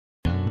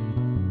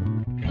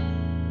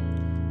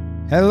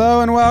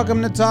Hello and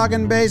welcome to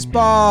Talking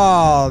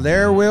Baseball.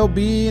 There will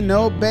be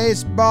no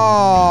baseball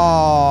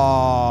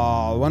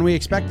when we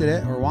expected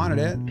it or wanted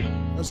it.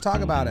 Let's talk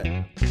about it.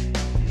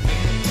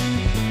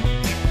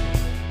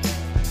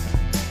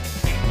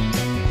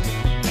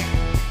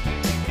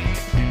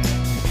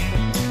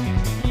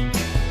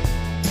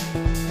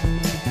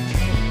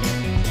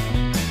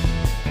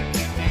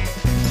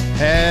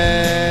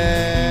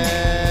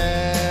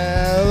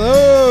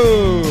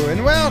 Hello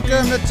and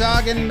welcome to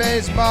Talking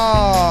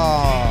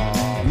Baseball.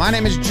 My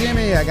name is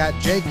Jimmy. I got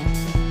Jake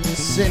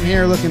sitting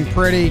here looking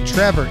pretty.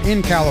 Trevor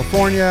in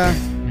California.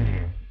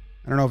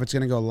 I don't know if it's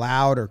going to go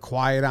loud or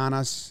quiet on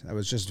us. That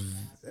was just,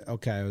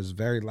 okay, it was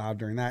very loud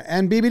during that.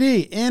 And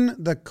BBD in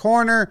the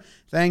corner.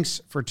 Thanks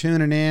for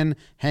tuning in,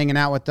 hanging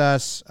out with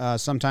us.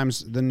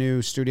 Sometimes the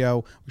new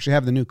studio, we should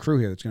have the new crew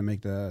here that's going to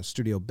make the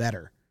studio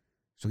better.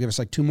 So give us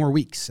like 2 more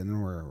weeks and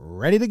then we're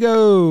ready to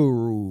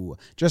go.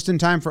 Just in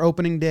time for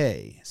opening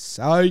day.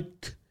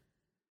 Psych.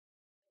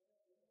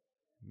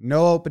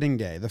 No opening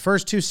day. The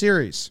first 2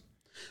 series,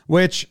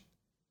 which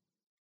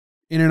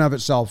in and of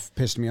itself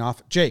pissed me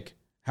off. Jake,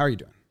 how are you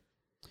doing?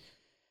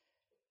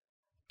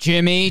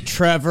 Jimmy,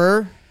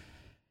 Trevor,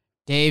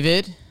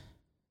 David,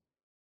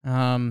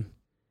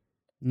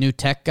 new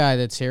tech guy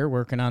that's here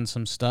working on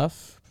some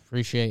stuff.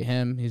 Appreciate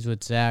him. He's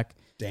with Zach.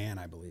 Dan,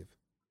 I believe.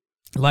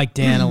 Like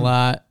Dan a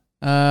lot.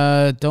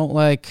 Don't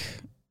like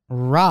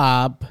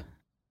Rob.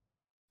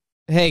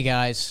 Hey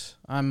guys,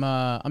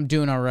 I'm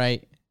doing all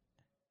right.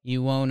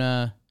 You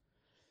won't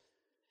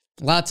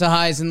lots of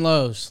highs and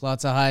lows.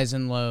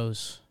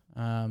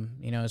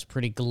 It's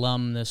pretty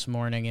glum this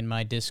morning in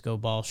my disco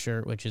ball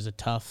shirt, which is a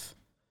tough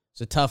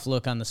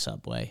look on the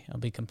subway. I'll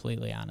be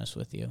completely honest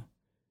with you.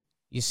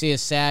 You see a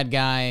sad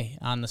guy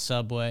on the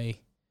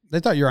subway. They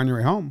thought you were on your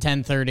way home.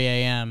 10:30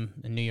 a.m.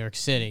 in New York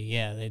City.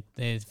 Yeah,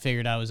 they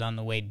figured I was on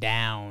the way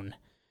down.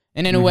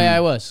 And in a way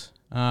I was.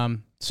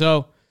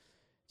 So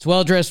it's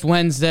Well-Dressed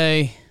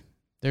Wednesday.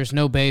 There's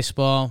no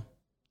baseball.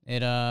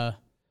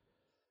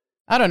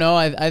 I don't know.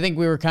 I think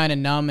we were kind of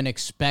numb and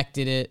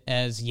expected it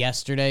as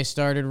yesterday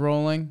started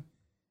rolling,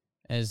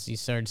 as you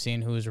started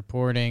seeing who was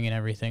reporting and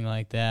everything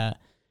like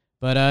that.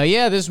 But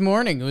this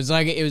morning it was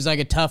like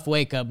a tough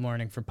wake up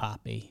morning for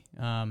Poppy,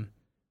 and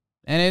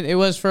it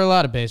was for a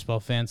lot of baseball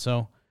fans.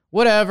 So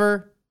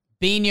whatever.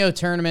 Bino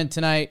tournament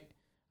tonight.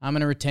 I'm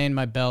gonna retain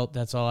my belt.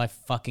 That's all I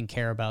fucking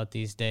care about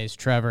these days.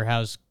 Trevor,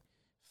 how's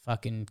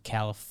fucking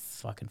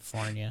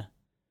California?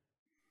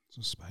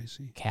 So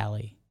spicy.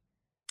 Cali.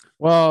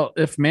 Well,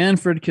 if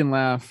Manfred can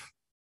laugh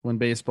when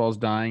baseball's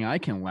dying, I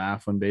can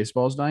laugh when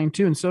baseball's dying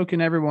too, and so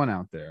can everyone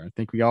out there. I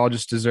think we all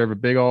just deserve a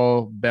big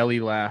old belly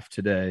laugh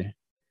today.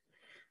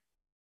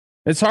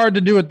 It's hard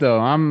to do it though.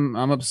 I'm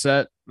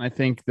upset. I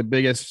think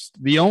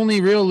the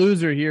only real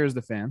loser here is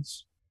the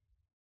fans.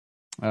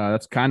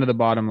 That's kind of the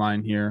bottom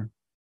line here.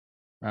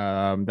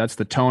 That's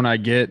the tone I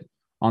get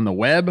on the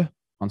web,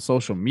 on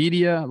social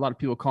media. A lot of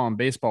people calling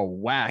baseball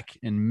whack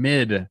and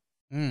mid.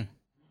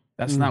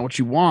 That's not what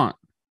you want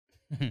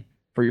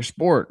for your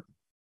sport.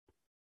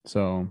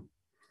 So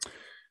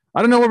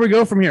I don't know where we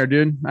go from here,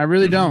 dude. I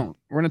really don't.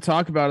 We're going to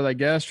talk about it, I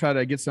guess, try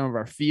to get some of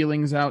our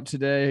feelings out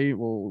today.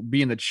 We'll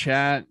be in the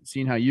chat,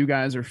 seeing how you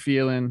guys are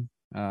feeling.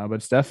 But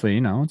it's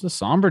definitely, it's a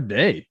somber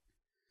day.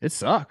 It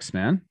sucks,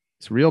 man.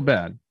 It's real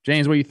bad.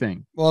 James, what do you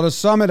think? Well, to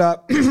sum it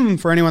up,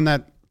 for anyone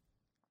that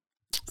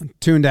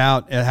tuned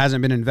out, it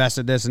hasn't been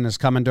invested this and is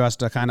coming to us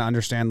to kind of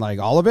understand like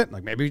all of it.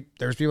 Like maybe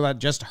there's people that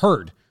just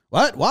heard.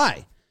 What?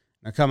 Why?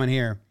 They're coming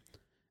here.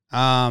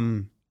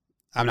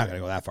 I'm not going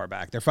to go that far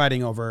back. They're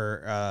fighting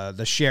over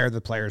the share the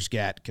players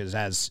get because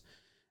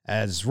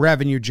as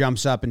revenue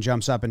jumps up,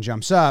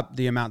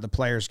 the amount the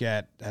players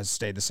get has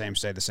stayed the same.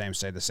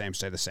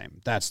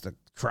 That's the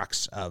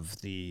crux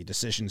of the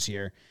decisions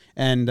here.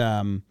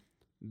 And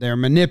they're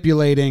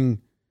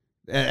manipulating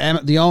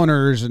the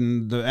owners,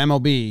 and the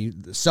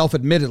MLB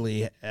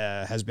self-admittedly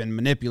has been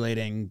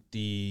manipulating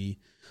the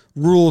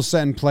rules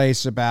set in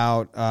place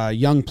about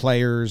young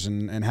players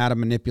and how to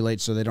manipulate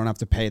so they don't have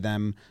to pay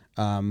them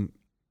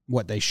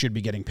what they should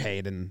be getting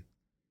paid. And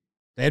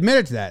they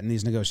admitted to that in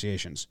these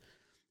negotiations.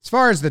 As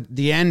far as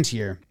the end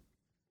here,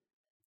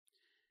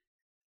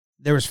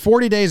 there was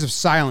 40 days of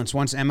silence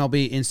once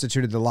MLB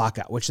instituted the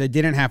lockout, which they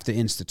didn't have to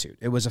institute.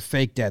 It was a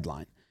fake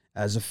deadline.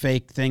 It was a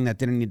fake thing that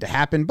didn't need to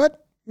happen,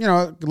 but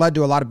it led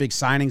to a lot of big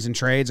signings and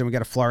trades, and we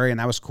got a flurry, and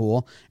that was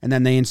cool. And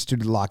then they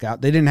instituted the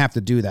lockout. They didn't have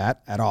to do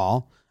that at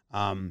all.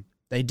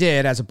 They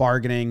did as a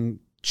bargaining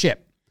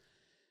chip.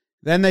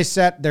 Then they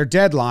set their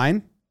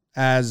deadline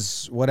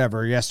as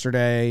whatever,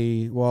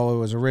 yesterday. Well, it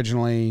was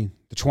originally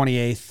the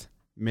 28th,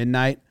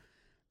 midnight.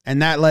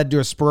 And that led to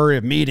a spree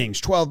of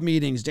meetings, 12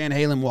 meetings, Dan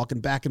Halen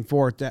walking back and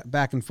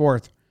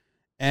forth.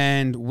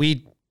 And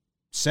we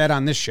said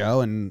on this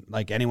show, and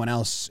like anyone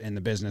else in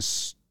the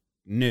business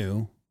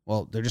knew,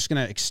 well, they're just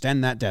going to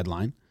extend that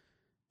deadline.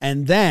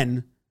 And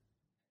then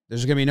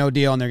There's going to be no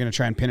deal, and they're going to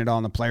try and pin it all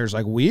on the players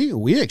like,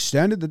 we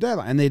extended the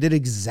deadline. And they did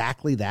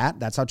exactly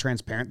that. That's how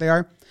transparent they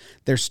are.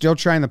 They're still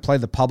trying to play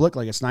the public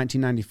like it's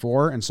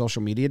 1994 and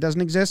social media doesn't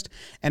exist.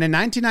 And in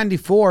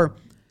 1994,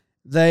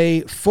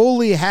 they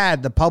fully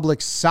had the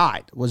public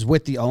side, was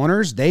with the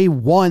owners. They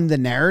won the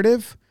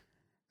narrative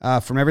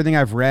from everything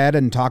I've read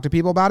and talked to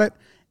people about it.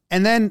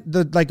 And then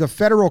a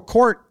federal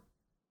court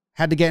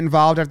had to get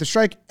involved after the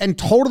strike and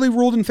totally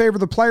ruled in favor of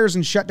the players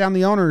and shut down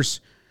the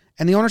owners.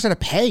 And the owners had to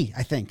pay,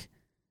 I think.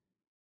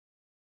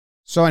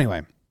 So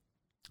anyway,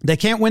 they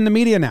can't win the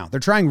media now. They're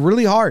trying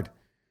really hard.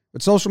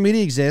 But social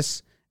media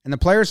exists and the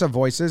players have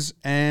voices,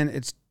 and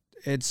it's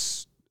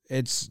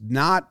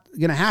not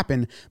going to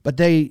happen.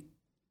 But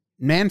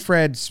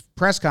Manfred's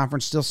press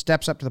conference still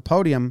steps up to the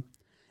podium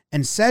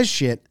and says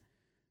shit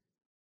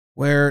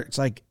where it's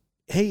like,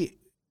 hey,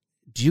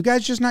 do you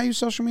guys just not use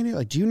social media?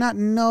 Like, do you not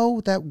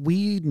know that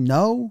we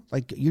know?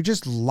 Like, you're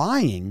just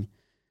lying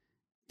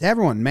to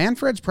everyone.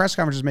 Manfred's press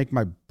conferences make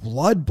my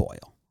blood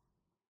boil.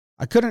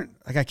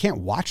 I can't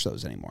watch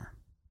those anymore.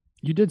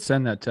 You did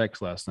send that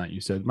text last night.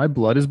 You said, my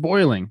blood is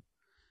boiling.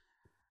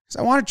 So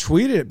I want to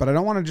tweet it, but I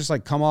don't want to just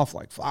like come off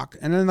like fuck.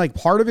 And then like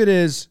part of it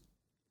is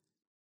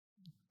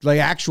like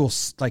actual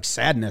like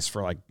sadness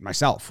for like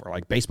myself or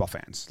like baseball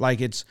fans.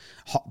 Like it's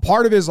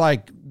part of it is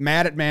like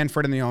mad at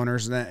Manfred and the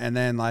owners, and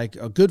then like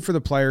good for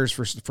the players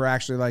for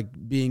actually like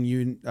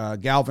being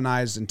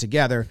galvanized and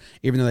together,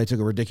 even though they took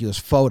a ridiculous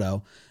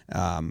photo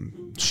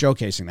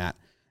showcasing that.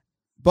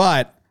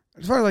 But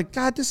it's sort of like,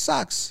 God, this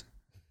sucks.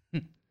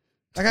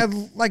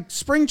 Like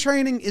spring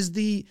training is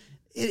the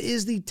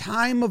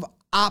time of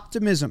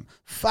optimism.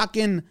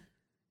 Fucking,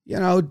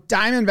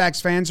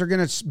 Diamondbacks fans are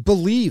going to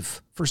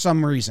believe for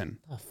some reason.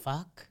 The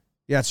fuck?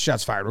 Yeah, it's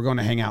shots fired. We're going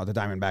to hang out with the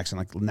Diamondbacks in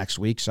like next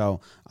week,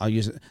 so I'll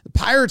use it. The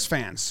Pirates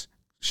fans,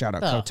 shout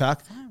out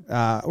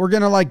Kotuck. We're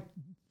going to like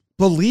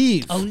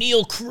believe.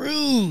 O'Neal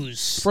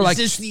Cruz. For like,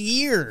 is this the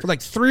year? For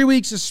like 3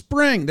 weeks of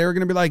spring, they were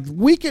going to be like,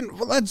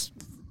 let's.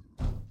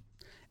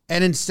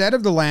 And instead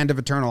of the land of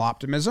eternal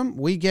optimism,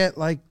 we get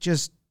like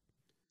just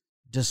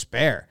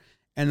despair.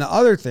 And the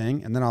other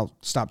thing, and then I'll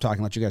stop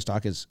talking, let you guys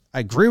talk, is I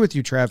agree with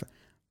you, Trev.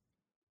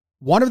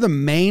 One of the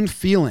main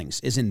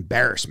feelings is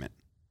embarrassment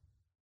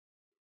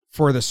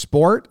for the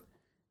sport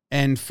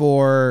and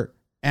for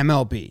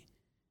MLB,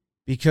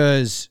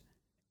 because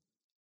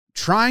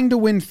trying to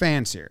win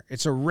fans here,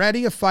 it's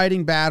already a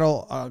fighting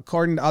battle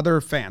according to other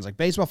fans. Like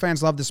baseball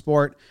fans love the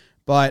sport,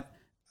 but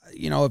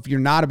if you're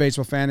not a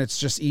baseball fan, it's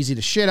just easy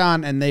to shit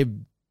on, and they've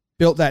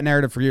built that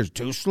narrative for years.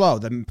 Too slow.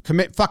 The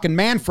fucking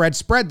Manfred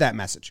spread that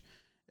message.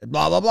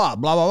 Blah, blah, blah,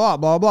 blah, blah, blah,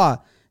 blah, blah.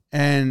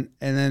 And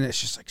then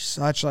it's just like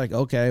such like,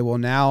 okay, well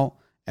now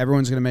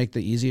everyone's going to make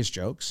the easiest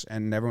jokes,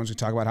 and everyone's going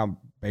to talk about how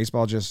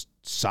baseball just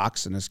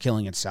sucks and is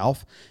killing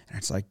itself. And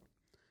it's like,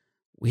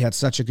 we had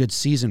such a good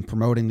season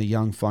promoting the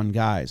young, fun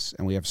guys,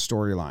 and we have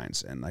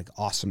storylines and like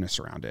awesomeness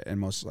around it. And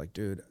most like,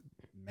 dude,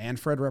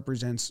 Manfred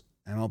represents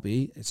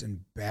MLB. It's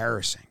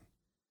embarrassing.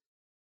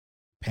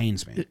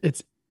 Pains me.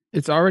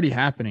 It's already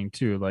happening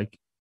too. Like,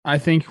 I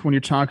think when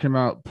you're talking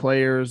about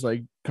players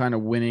like kind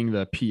of winning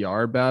the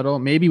PR battle,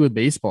 maybe with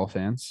baseball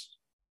fans,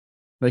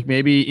 like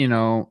maybe,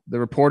 the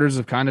reporters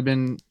have kind of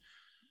been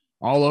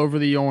all over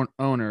the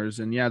owners,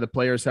 and yeah, the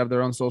players have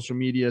their own social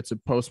media to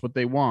post what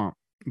they want.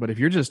 But if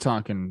you're just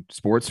talking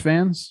sports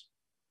fans,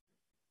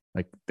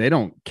 like they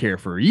don't care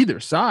for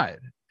either side.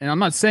 And I'm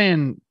not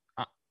saying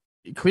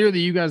clearly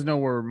you guys know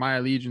where my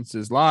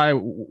allegiances lie,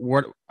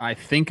 what I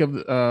think of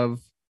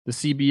the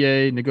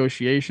CBA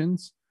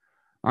negotiations.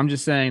 I'm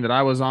just saying that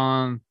I was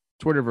on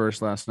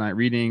Twitterverse last night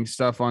reading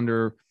stuff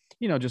under,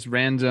 just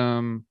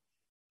random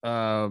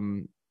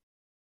tweets.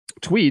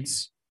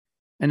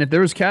 And if there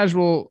was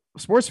casual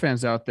sports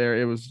fans out there,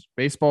 it was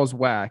baseball's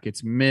whack.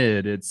 It's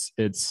mid. It's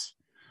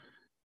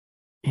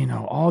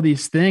all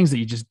these things that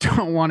you just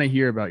don't want to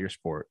hear about your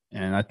sport.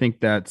 And I think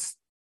that's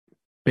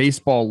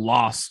baseball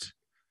lost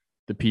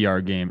the PR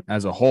game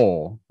as a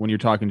whole when you're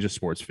talking just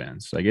sports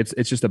fans. Like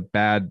it's just a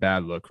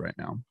bad look right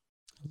now.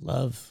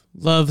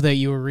 Love that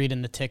you were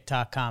reading the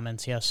TikTok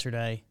comments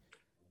yesterday.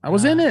 I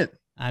was in it.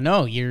 I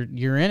know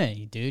you're in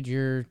it, dude.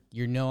 You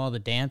know all the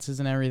dances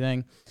and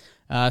everything.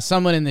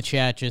 Someone in the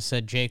chat just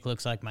said Jake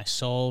looks like my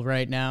soul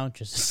right now,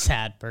 just a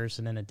sad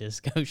person in a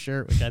disco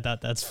shirt, which I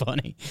thought that's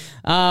funny.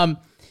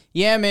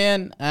 Yeah,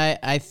 man,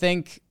 I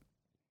think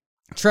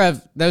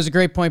Trev, that was a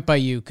great point by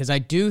you, because I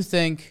do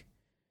think,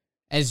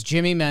 as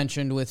Jimmy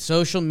mentioned, with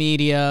social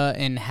media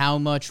and how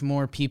much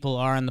more people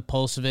are on the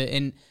pulse of it,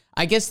 and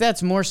I guess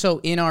that's more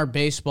so in our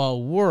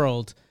baseball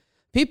world,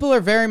 people are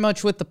very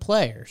much with the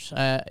players.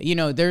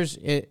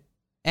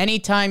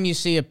 Anytime you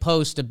see a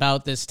post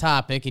about this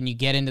topic and you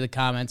get into the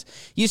comments,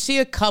 you see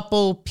a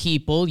couple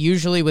people,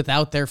 usually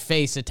without their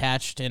face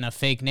attached and a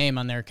fake name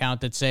on their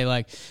account, that say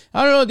like,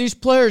 I don't know, these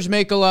players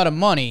make a lot of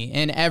money,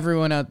 and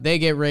everyone else, they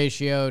get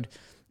ratioed.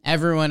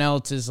 Everyone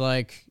else is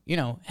like,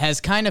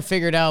 has kind of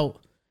figured out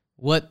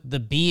what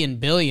the B in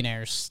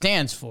billionaires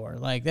stands for.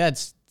 Like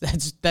that's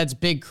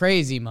big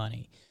crazy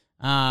money.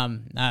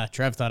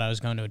 Trev thought I was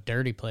going to a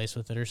dirty place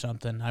with it or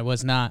something. I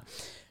was not.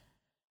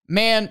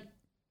 Man,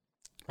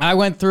 I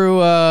went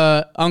through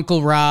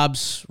Uncle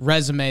Rob's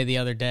resume the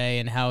other day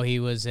and how he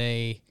was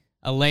a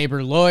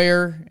labor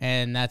lawyer,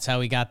 and that's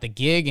how he got the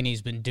gig, and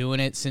he's been doing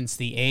it since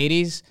the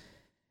 80s.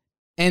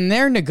 And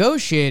their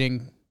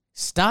negotiating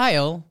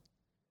style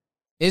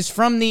is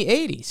from the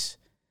 80s.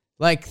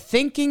 Like,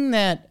 thinking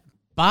that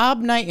Bob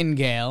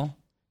Nightingale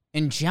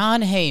and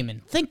John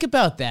Heyman, think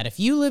about that. If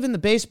you live in the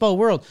baseball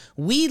world,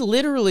 we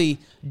literally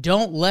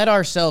don't let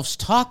ourselves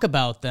talk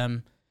about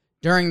them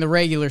during the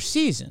regular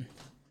season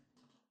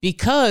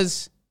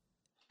because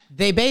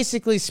they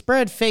basically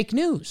spread fake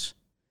news.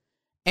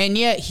 And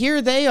yet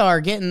here they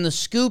are getting the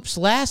scoops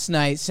last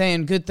night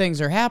saying good things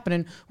are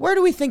happening. Where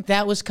do we think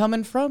that was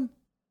coming from?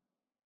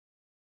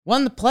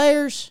 Wasn't the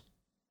players.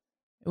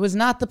 It was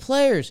not the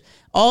players.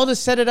 All to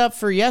set it up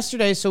for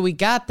yesterday, so we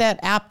got that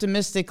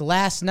optimistic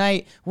last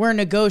night. We're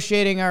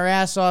negotiating our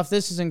ass off.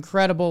 This is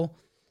incredible.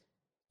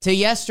 To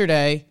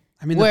yesterday,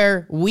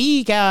 where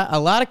we got a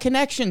lot of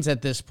connections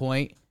at this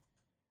point,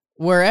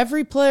 where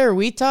every player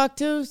we talked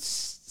to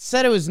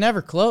said it was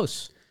never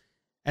close.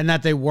 And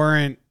that they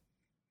weren't,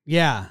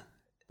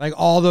 like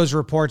all those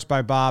reports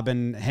by Bob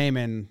and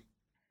Heyman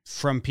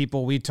from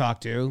people we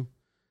talked to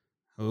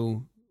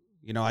who,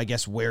 I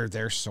guess we're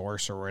their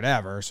source or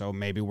whatever. So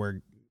maybe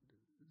we're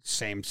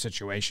same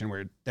situation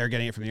where they're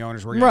getting it from the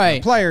owners, we're getting it from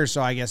the players.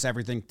 So I guess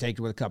everything take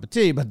it with a cup of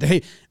tea. But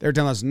they're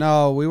telling us,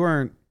 no, we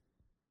weren't.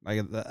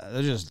 Like,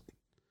 they're just.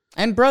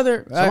 And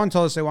brother, someone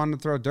told us they wanted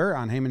to throw dirt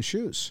on Heyman's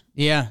shoes.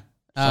 Yeah,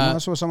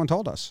 that's what someone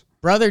told us.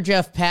 Brother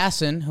Jeff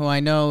Passan, who I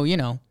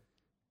know,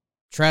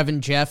 Trev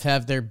and Jeff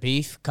have their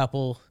beef.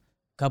 Couple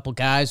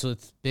guys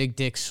with big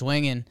dick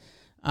swinging.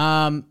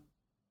 Brother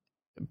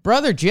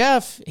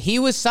Jeff, he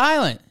was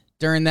silent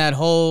during that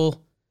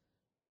whole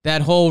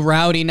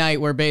rowdy night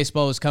where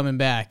baseball was coming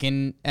back.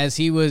 And as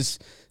he was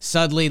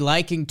suddenly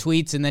liking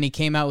tweets and then he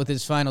came out with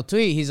his final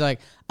tweet, he's like,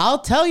 I'll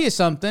tell you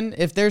something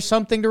if there's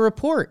something to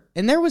report.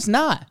 And there was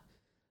not.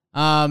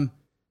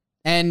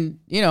 And,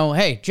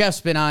 hey,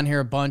 Jeff's been on here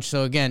a bunch.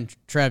 So again,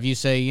 Trev, you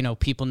say,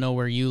 people know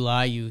where you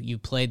lie. You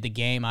played the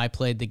game. I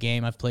played the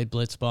game. I've played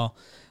blitzball.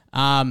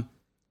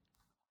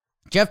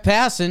 Jeff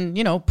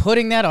Passan,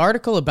 putting that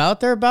article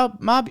about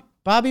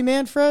Bobby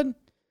Manfred,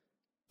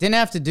 didn't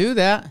have to do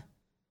that.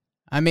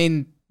 I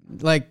mean,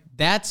 like,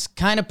 that's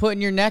kind of putting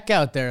your neck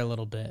out there a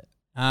little bit.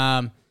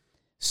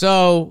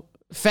 So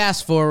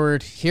fast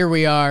forward, here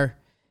we are.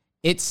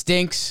 It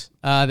stinks.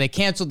 They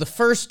canceled the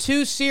first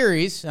 2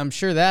 series. I'm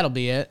sure that'll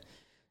be it.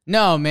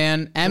 No,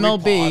 man,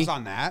 MLB. Can we pause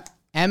on that?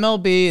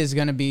 MLB is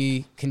going to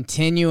be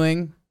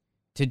continuing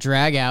to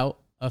drag out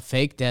a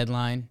fake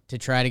deadline to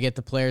try to get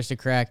the players to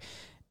crack.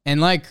 And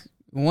like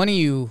one of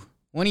you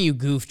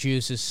goof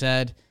juices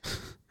said,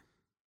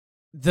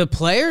 the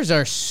players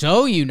are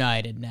so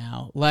united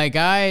now. Like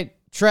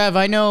Trev,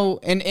 I know,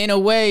 and in a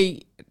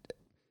way,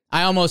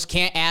 I almost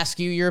can't ask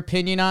you your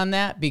opinion on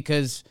that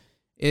because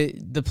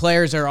the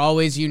players are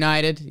always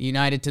united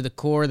to the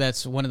core.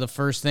 That's one of the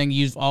first things.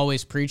 You've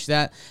always preached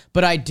that.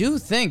 But I do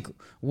think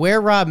where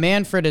Rob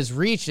Manfred has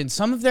reached and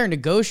some of their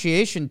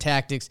negotiation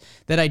tactics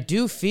that I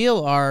do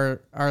feel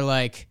are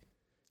like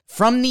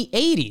from the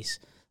 80s.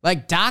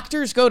 Like,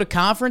 doctors go to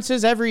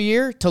conferences every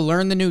year to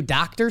learn the new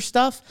doctor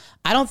stuff.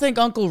 I don't think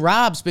Uncle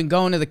Rob's been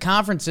going to the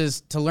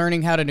conferences to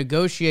learning how to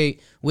negotiate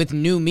with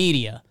new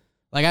media.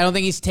 Like, I don't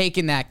think he's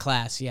taken that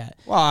class yet.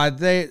 Well,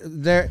 they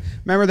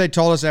remember they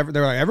told us, they were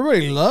like,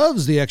 everybody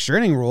loves the extra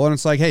inning rule. And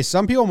it's like, hey,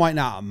 some people might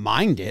not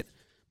mind it,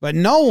 but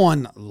no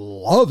one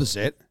loves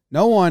it.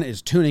 No one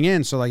is tuning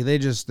in. So, like,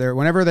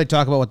 whenever they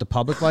talk about what the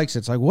public likes,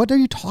 it's like, what are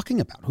you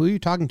talking about? Who are you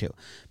talking to?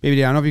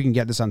 Baby, I don't know if you can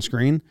get this on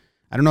screen.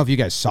 I don't know if you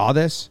guys saw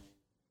this.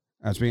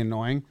 That's being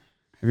annoying.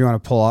 If you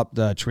want to pull up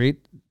the tweet,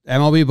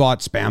 MLB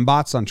bought spam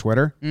bots on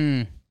Twitter.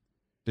 Did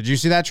you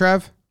see that,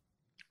 Trev?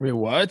 Wait,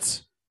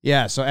 what?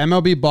 Yeah, so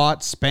MLB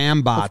bought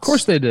spam bots. Of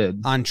course they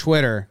did. On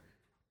Twitter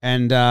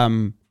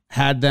and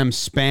had them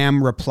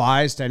spam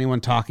replies to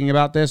anyone talking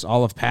about this,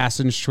 all of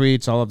Passan's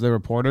tweets, all of the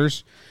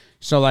reporters.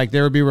 So, like,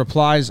 there would be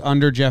replies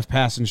under Jeff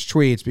Passan's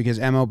tweets because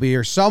MLB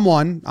or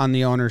someone on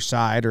the owner's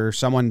side or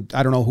someone,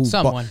 I don't know who.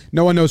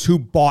 No one knows who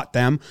bought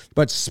them,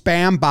 but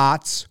spam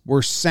bots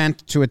were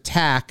sent to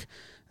attack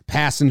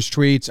Passan's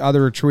tweets,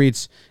 other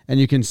tweets, and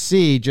you can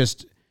see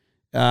just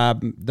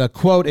the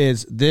quote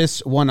is,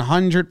 this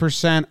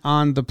 100%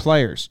 on the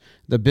players.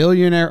 The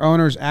billionaire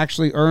owners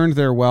actually earned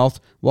their wealth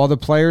while the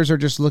players are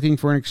just looking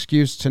for an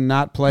excuse to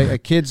not play a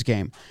kid's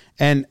game.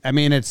 And, I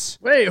mean, it's...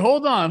 Wait,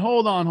 hold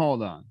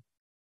on.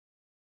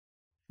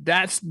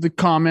 That's the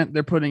comment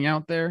they're putting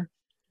out there.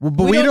 Well,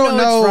 but we don't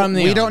know.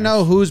 We don't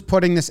know who's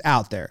putting this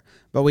out there,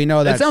 but we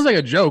know that it sounds like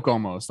a joke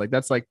almost. Like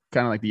that's like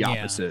kind of like the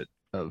opposite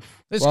of.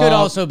 This could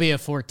also be a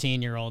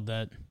 14-year-old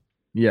that.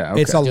 Yeah,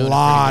 okay. It's a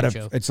lot of.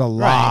 It's a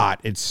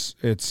lot. Right.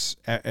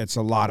 It's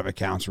a lot of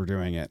accounts were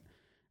doing it.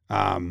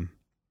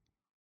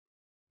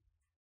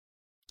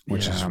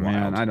 Which is wild.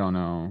 Man, I don't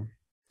know.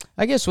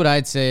 I guess what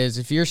I'd say is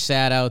if you're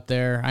sad out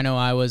there, I know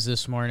I was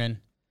this morning.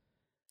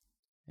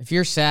 If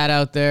you're sad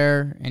out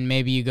there and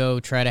maybe you go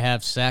try to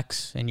have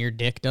sex and your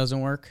dick doesn't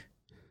work,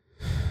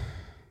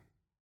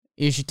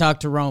 you should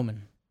talk to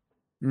Roman.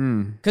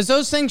 Because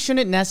those things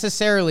shouldn't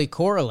necessarily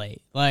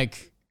correlate.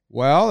 Like,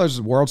 well,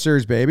 there's World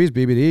Series babies.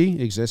 BBD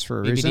exists for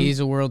a reason. BBD is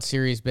a World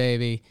Series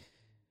baby.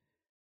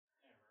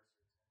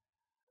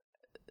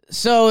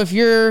 So if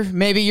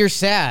maybe you're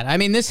sad. I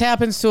mean, this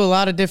happens to a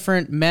lot of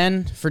different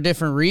men for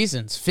different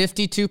reasons.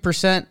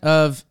 52%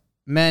 of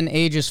men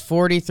ages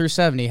 40 through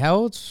 70. How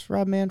old's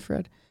Rob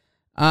Manfred?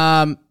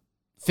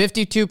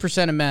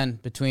 52% of men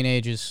between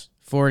ages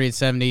 40 and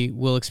 70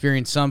 will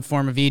experience some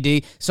form of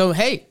ED. So,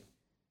 hey,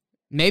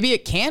 maybe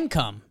it can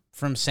come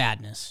from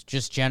sadness,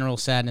 just general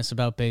sadness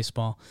about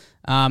baseball.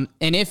 And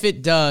if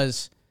it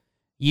does,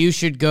 you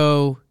should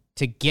go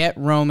to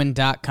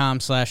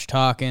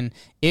getroman.com/talkin.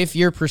 If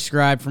you're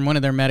prescribed from one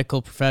of their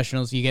medical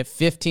professionals, you get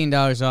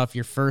 $15 off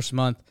your first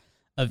month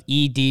of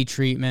ED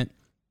treatment.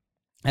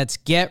 That's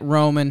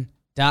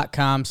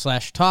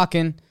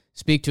getroman.com/talkin.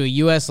 Speak to a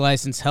U.S.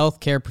 licensed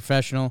healthcare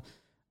professional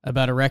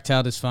about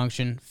erectile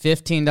dysfunction.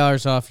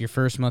 $15 off your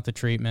first month of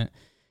treatment.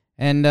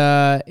 And,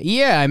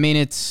 yeah, I mean,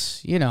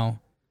 it's,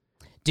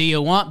 do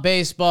you want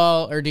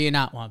baseball or do you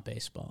not want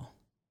baseball?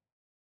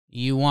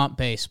 You want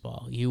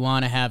baseball. You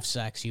want to have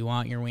sex. You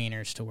want your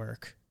wieners to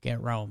work. Get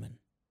Roman.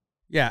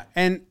 Yeah,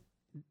 and,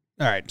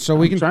 all right, so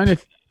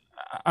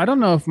I don't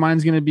know if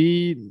mine's going to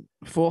be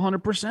full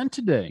 100%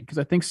 today because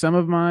I think some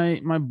of my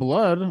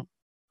blood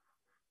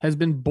has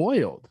been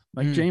boiled,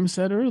 like James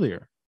said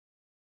earlier.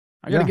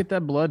 I got to get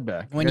that blood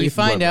back. When you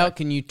find out,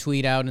 can you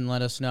tweet out and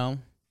let us know?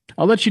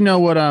 I'll let you know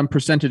what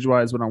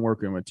percentage-wise what I'm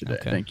working with today.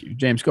 Okay. Thank you.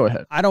 James, go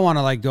ahead. I don't want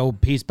to go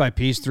piece by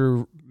piece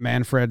through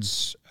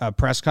Manfred's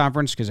press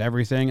conference because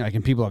everything,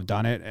 and people have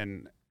done it,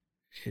 and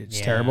it's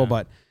terrible.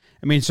 But,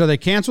 I mean, so they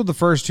canceled the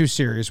first two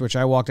series, which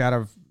I walked out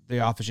of the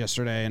office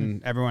yesterday,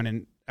 and I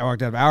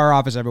walked out of our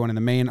office, everyone in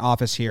the main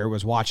office here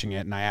was watching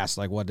it, and I asked,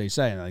 what did they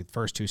say? And,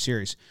 first two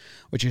series,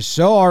 which is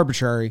so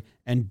arbitrary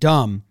and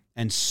dumb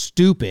and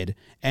stupid.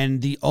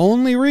 And the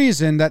only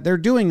reason that they're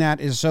doing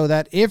that is so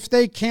that if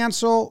they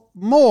cancel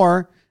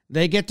more,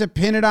 they get to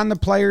pin it on the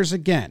players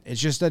again. It's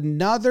just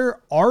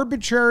another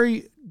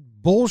arbitrary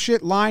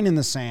bullshit line in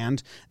the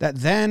sand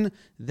that then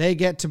they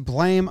get to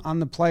blame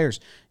on the players.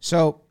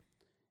 So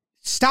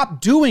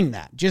stop doing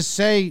that. Just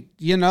say,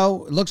 it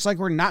looks like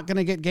we're not going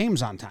to get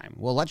games on time.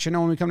 We'll let you know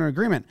when we come to an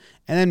agreement.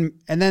 And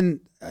then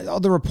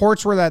the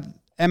reports were that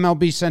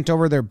MLB sent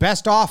over their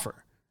best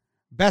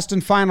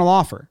and final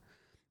offer.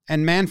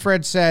 And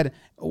Manfred said,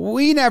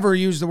 we never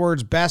used the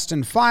words best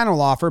and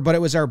final offer, but it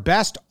was our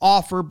best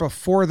offer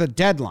before the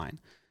deadline.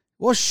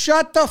 Well,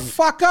 shut the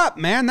fuck up,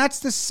 man. That's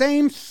the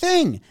same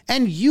thing.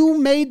 And you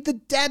made the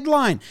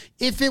deadline.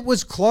 If it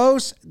was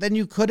close, then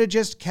you could have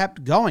just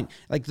kept going.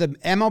 The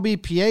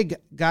MLB PA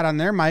got on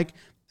their mic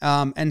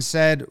and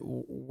said,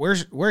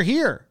 we're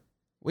here.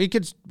 We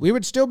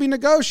would still be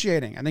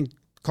negotiating. I think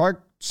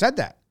Clark said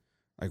that.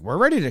 We're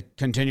ready to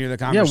continue the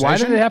conversation. Yeah, why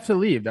do they have to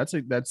leave? That's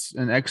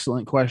an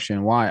excellent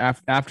question. Why?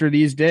 After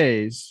these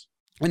days...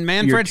 And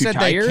Manfred said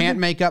tired? They can't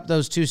make up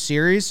those two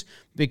series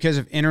because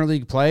of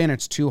interleague play and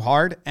it's too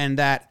hard, and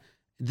that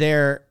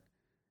they're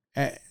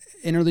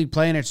interleague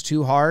play and it's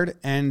too hard,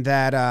 and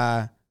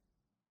that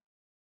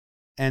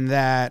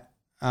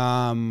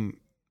the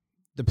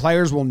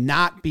players will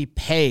not be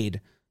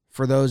paid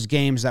for those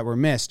games that were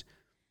missed.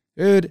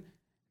 Dude,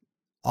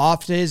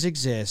 off days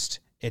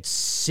exist. It's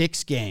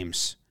 6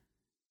 games.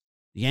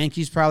 The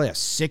Yankees probably have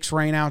 6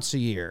 rainouts a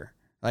year.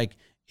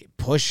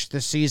 Push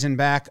the season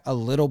back a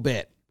little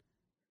bit.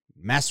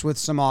 Mess with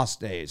some off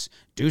days.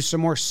 Do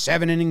some more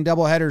 7-inning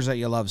doubleheaders that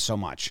you love so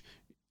much.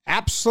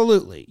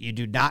 Absolutely. You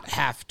do not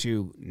have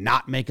to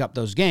not make up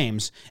those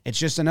games. It's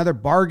just another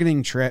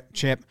bargaining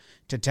chip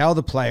to tell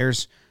the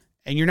players,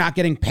 and you're not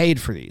getting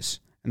paid for these.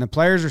 And the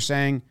players are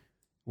saying,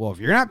 well, if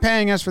you're not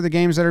paying us for the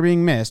games that are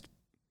being missed,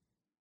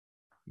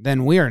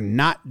 then we are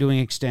not doing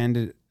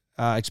expanded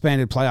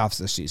playoffs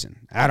this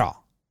season at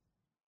all.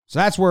 So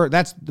that's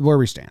where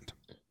we stand.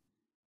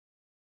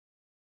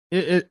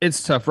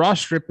 It's tough.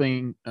 Ross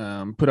Stripling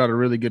put out a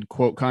really good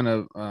quote kind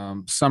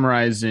of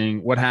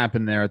summarizing what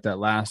happened there at that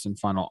last and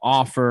final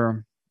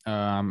offer.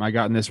 I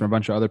gotten this from a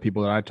bunch of other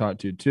people that I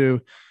talked to too.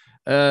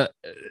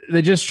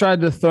 They just tried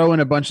to throw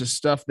in a bunch of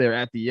stuff there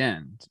at the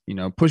end,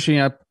 pushing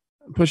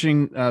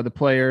the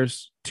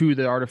players to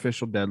the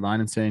artificial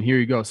deadline and saying, here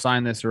you go,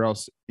 sign this or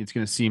else it's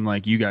going to seem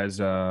like you guys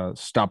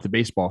stop the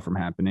baseball from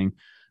happening.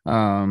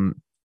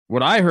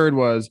 What I heard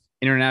was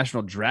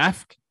international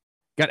draft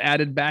got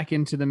added back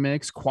into the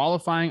mix.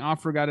 Qualifying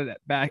offer got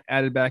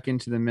added back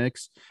into the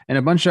mix, and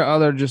a bunch of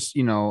other just,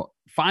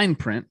 fine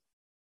print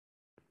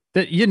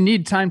that you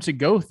need time to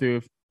go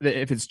through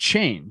if it's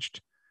changed.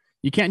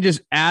 You can't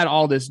just add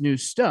all this new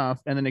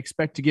stuff and then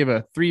expect to give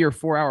a 3 or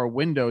 4 hour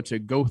window to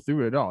go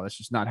through it all. That's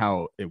just not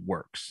how it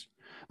works.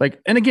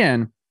 And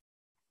again,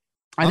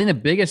 I think the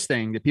biggest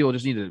thing that people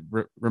just need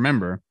to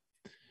remember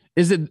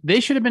is that they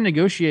should have been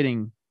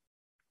negotiating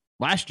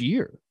last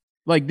year.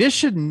 This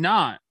should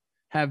not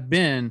have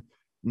been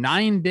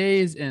 9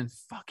 days in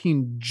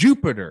fucking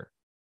Jupiter.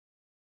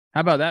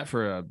 How about that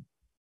for a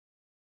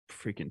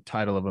freaking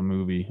title of a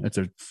movie? That's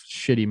a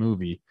shitty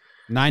movie.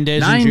 9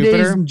 days 9 in Jupiter.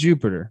 days in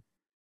Jupiter.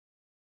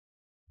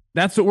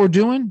 That's what we're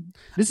doing.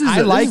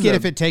 I like it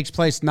if it takes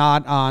place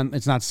not on.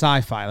 It's not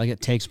sci-fi. Like it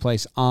takes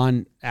place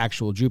on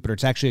actual Jupiter.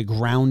 It's actually a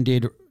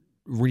grounded,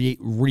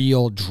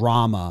 real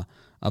drama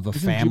of a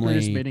family. Jupiter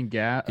just made in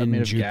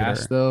of Jupiter.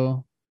 gas,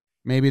 though.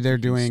 Maybe they're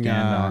doing.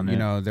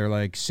 They're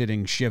like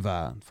sitting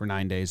Shiva for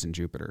 9 days in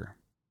Jupiter.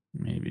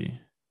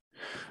 Maybe.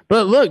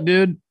 But look,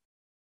 dude,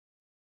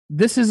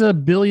 this is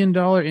 $1 billion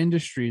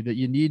industry that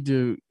you need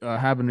to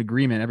have an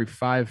agreement every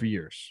 5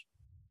 years.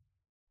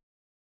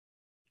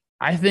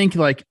 I think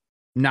like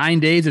 9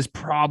 days is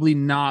probably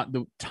not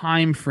the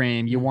time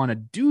frame you want to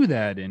do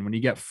that in when you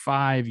get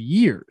 5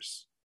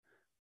 years.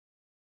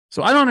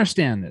 So I don't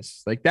understand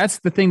this. Like, that's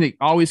the thing that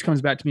always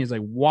comes back to me is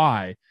like,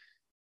 why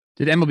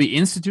did MLB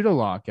institute a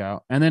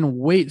lockout and then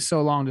wait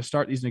so long to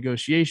start these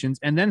negotiations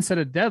and then set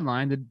a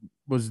deadline that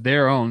was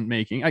their own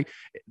making? Like,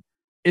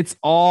 it's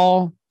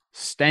all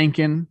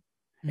stankin'.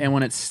 And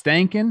when it's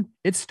stankin',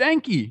 it's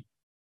stanky.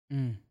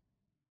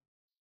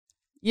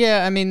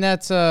 Yeah, I mean,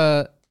 that's,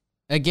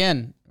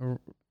 again,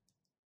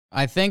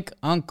 I think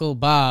Uncle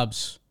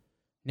Bob's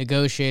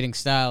negotiating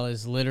style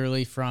is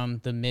literally from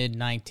the mid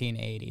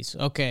 1980s.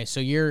 Okay, so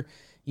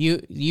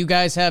you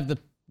guys have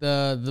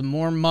the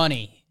more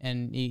money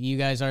and you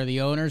guys are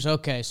the owners.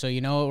 Okay, so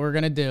you know what we're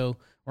gonna do?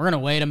 We're gonna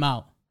wait him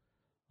out.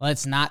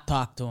 Let's not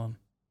talk to him.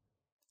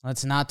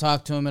 Let's not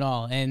talk to him at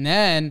all. And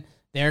then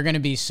they're gonna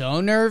be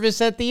so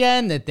nervous at the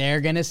end that they're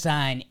gonna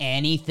sign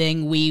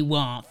anything we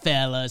want,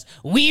 fellas.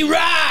 We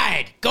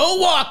ride. Go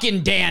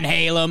walking, Dan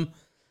Halem.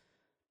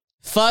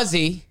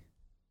 Fuzzy,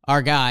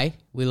 our guy,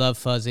 we love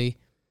Fuzzy.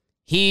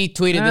 He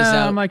tweeted this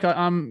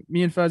out.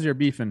 Me and Fuzzy are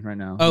beefing right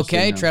now.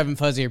 Okay, Trev and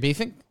Fuzzy are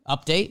beefing.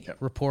 Update,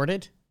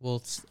 reported.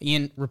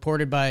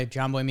 Reported by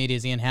John Boy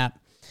Media's Ian Happ.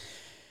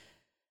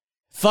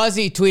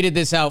 Fuzzy tweeted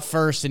this out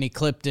first, and he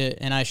clipped it,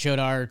 and I showed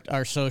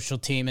our social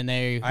team, and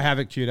I have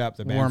it queued up.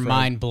 The were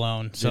mind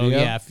blown. So video.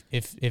 Yeah,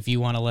 if you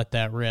want to let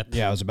that rip.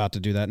 Yeah, I was about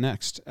to do that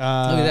next. Look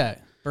at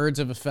that, birds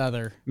of a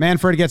feather.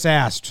 Manfred gets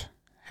asked,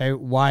 "Hey,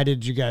 why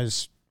did you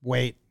guys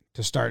wait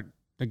to start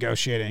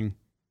negotiating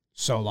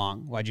so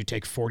long? Why'd you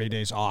take 40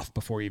 days off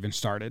before you even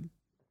started?"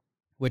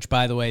 Which,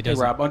 by the way,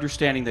 doesn't, Rob,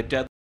 understanding the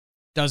deadline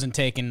doesn't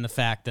take in the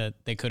fact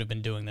that they could have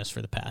been doing this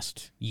for the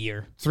past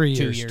year. 3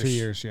 2 years. years. 2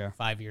 years, yeah.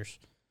 5 years.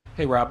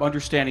 Hey, Rob,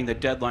 understanding that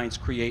deadlines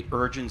create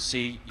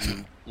urgency,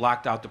 you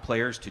locked out the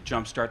players to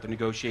jumpstart the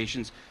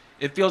negotiations.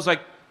 It feels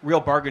like real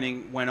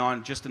bargaining went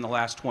on just in the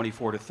last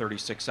 24 to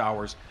 36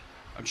 hours.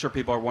 I'm sure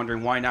people are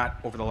wondering why not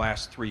over the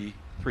last three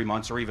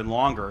months or even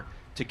longer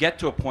to get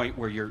to a point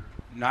where you're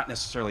not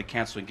necessarily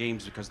canceling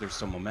games because there's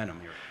some momentum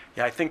here.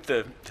 Yeah, I think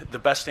the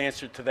best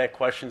answer to that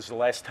question is the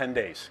last 10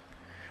 days.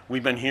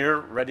 We've been here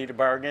ready to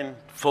bargain,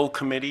 full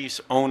committees,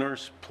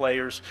 owners,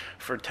 players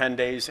for 10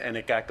 days, and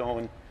it got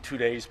going 2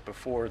 days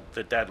before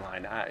the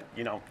deadline.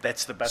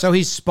 That's the best. So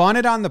he spun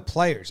it on the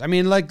players. I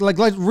mean, like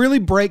let's really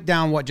break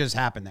down what just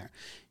happened there.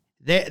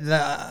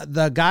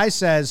 The guy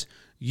says,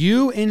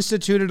 you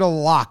instituted a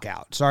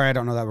lockout. Sorry, I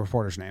don't know that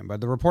reporter's name,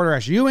 but the reporter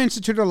asked, you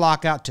instituted a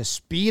lockout to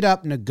speed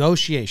up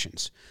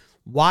negotiations.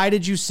 Why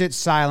did you sit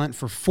silent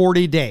for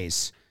 40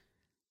 days?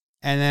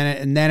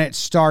 And then it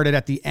started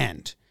at the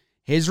end.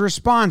 His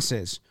response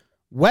is,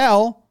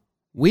 well,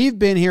 we've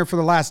been here for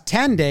the last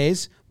 10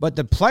 days, but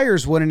the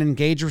players wouldn't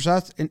engage with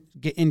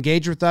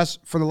us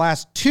for the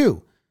last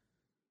 2.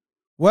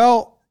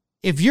 Well,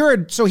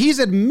 so he's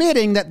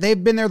admitting that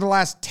they've been there the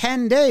last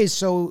 10 days.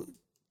 So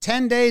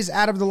 10 days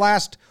out of the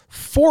last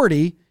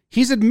 40,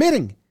 he's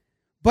admitting.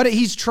 But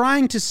he's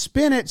trying to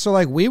spin it so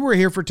like we were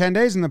here for 10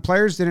 days and the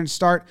players didn't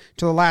start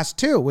till the last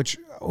 2, which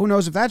who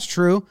knows if that's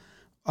true.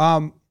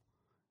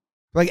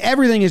 Like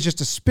everything is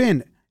just a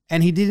spin.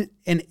 And he didn't,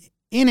 and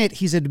in it,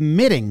 he's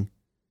admitting,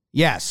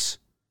 yes,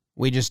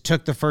 we just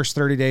took the first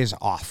 30 days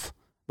off.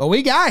 But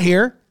we got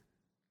here.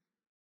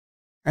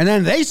 And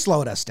then they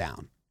slowed us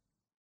down.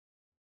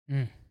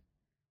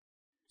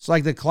 It's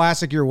like the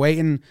classic, you're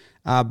waiting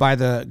by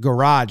the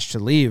garage to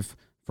leave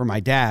for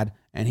my dad,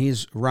 and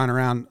he's running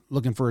around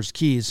looking for his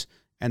keys.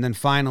 And then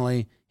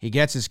finally, he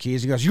gets his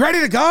keys. He goes, you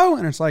ready to go?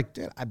 And it's like,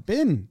 dude, I've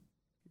been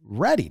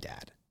ready,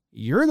 Dad.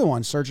 You're the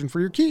one searching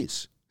for your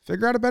keys.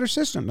 Figure out a better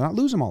system, not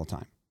lose them all the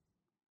time.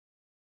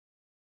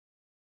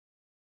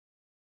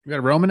 We got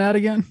a Roman ad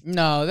again?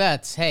 No,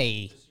 that's,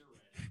 hey.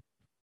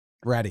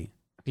 Ready.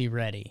 Be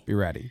ready. Be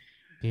ready.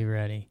 Be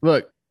ready.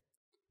 Look,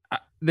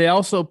 they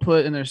also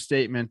put in their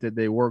statement that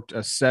they worked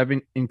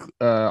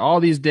all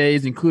these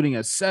days, including a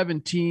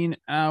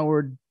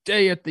 17-hour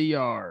day at the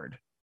yard.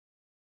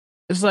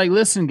 It's like,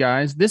 listen,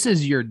 guys, this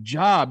is your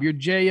job, your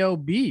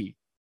job.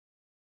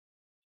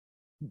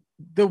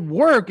 The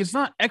work is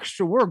not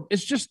extra work.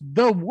 It's just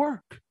the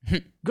work.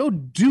 Go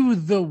do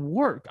the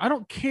work. I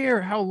don't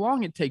care how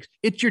long it takes.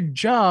 It's your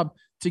job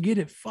to get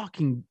it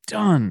fucking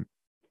done.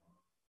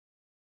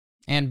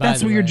 And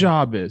that's what your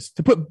job is,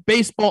 to put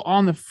baseball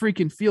on the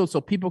freaking field so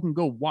people can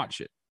go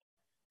watch it.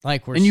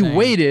 Like we're saying. And you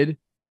waited.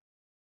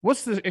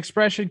 What's the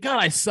expression? God,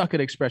 I suck at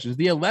expressions.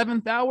 The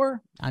 11th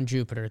hour? On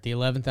Jupiter. The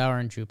 11th hour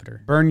on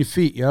Jupiter. Burn your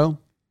feet, yo.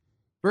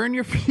 Burn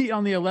Your Feet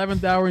on the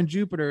 11th Hour in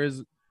Jupiter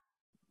is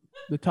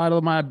the title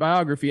of my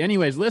biography.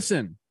 Anyways,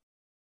 listen.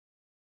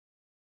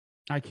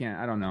 I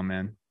don't know,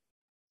 man.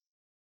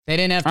 They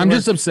didn't have to I'm work,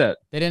 just upset.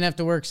 They didn't have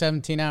to work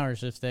 17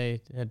 hours if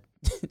they had.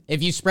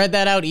 If you spread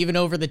that out even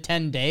over the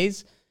 10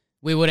 days,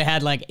 we would have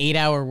had like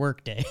 8-hour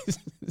work days.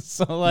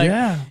 So like,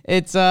 Yeah.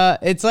 it's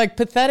like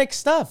pathetic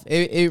stuff.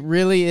 It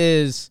really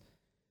is.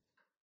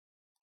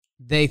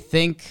 They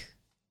think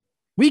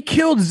We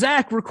killed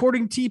Zach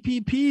recording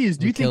TPPs.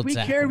 Do you think we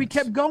Zach cared? We once.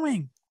 kept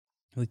going.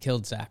 we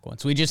killed Zach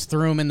once. We just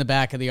threw him in the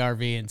back of the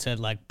RV and said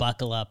like,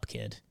 "Buckle up,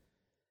 kid."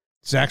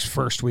 Zach's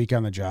first week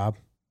on the job.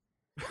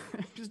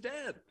 He's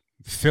dead.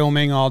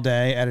 Filming all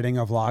day, editing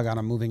a vlog on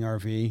a moving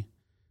RV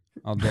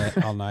all day,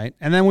 all night.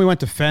 And then we went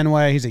to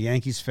Fenway. He's a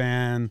Yankees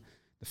fan.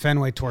 The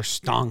Fenway tour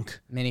stunk.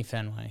 Mini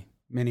Fenway.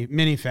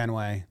 Mini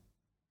Fenway.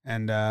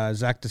 And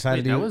Zach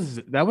decided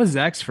That was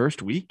Zach's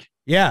first week.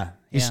 Yeah.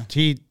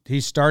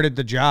 He started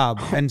the job.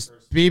 And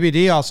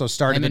BBD also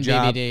started Him the and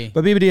job. BBD.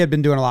 But BBD had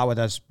been doing a lot with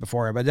us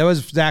before. But that was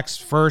Zach's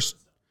first.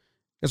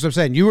 That's what I'm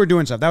saying. You were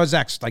doing stuff. That was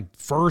Zach's like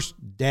first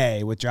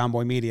day with John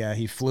Boy Media.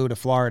 He flew to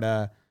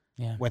Florida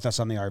with us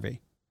on the RV.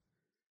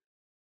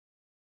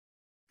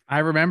 I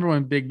remember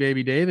when Big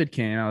Baby David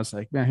came, I was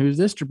like, man, who's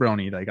this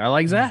jabroni? Like, I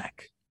like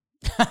Zach.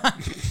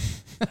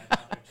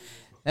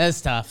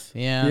 That's tough.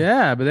 Yeah.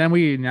 Yeah, but then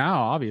we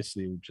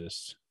obviously we're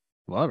just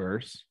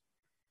lovers.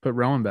 Put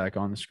Rowan back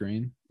on the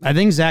screen. I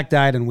think Zach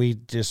died, and we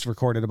just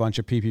recorded a bunch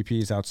of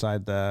PPPs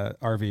outside the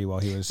RV while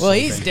he was. Well,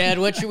 sleeping. he's dead.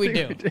 What should we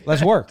do?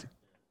 Let's work.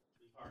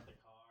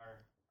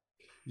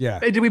 Yeah.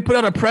 Hey, did we put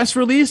out a press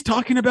release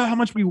talking about how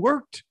much we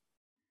worked?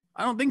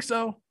 I don't think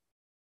so.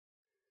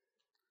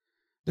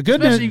 The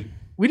good news.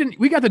 Especially,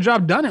 we got the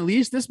job done at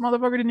least. This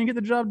motherfucker didn't even get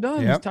the job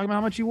done. Yep. He's talking about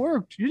how much he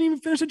worked. You didn't even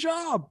finish the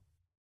job.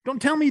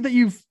 Don't tell me that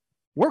you've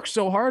worked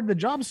so hard. The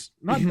job's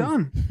not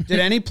done. Did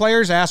any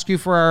players ask you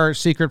for our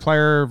secret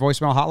player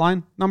voicemail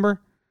hotline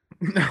number?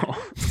 No.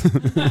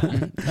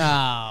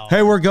 Oh.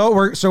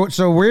 Hey,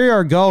 so we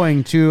are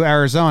going to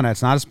Arizona.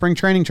 It's not a spring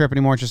training trip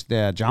anymore. It's just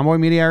a John Boy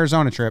Media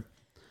Arizona trip.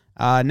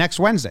 Next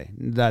Wednesday.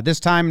 This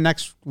time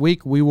next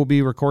week, we will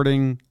be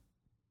recording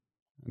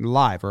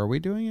live. Or are we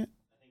doing it?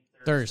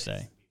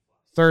 Thursday.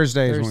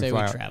 Thursday is when we we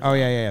fly out. travel. Oh,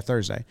 yeah,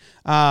 Thursday.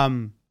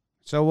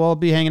 So we'll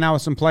be hanging out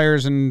with some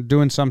players and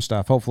doing some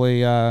stuff.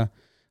 Hopefully a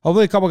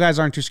couple guys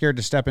aren't too scared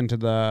to step into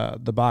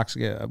the box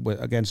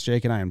against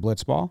Jake and I in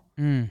blitzball.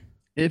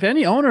 If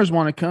any owners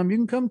want to come, you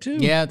can come too.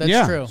 Yeah,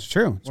 that's true. It's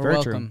true. It's We're very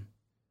welcome. true.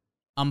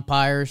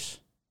 Umpires.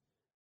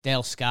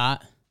 Dale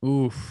Scott.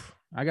 Oof.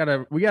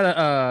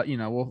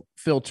 We'll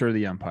filter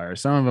the umpires.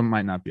 Some of them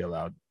might not be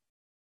allowed.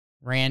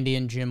 Randy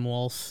and Jim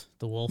Wolf.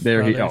 The Wolf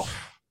There he brothers. go.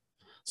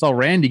 Saw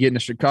Randy getting a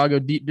Chicago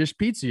deep dish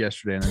pizza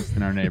yesterday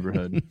in our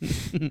neighborhood.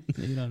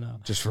 You don't know.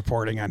 Just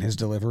reporting on his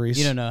deliveries.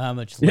 You don't know how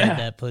much lead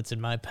that puts in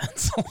my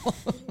pencil.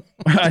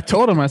 I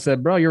told him, I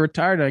said, bro, you're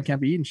retired and I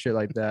can't be eating shit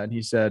like that. And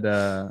he said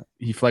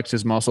he flexed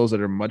his muscles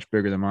that are much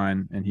bigger than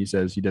mine. And he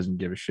says he doesn't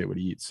give a shit what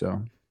he eats.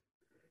 So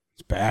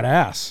It's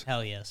badass.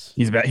 Hell yes.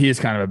 he is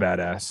kind of a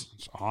badass.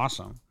 It's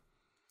awesome.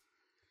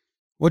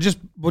 We'll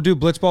do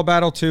Blitzball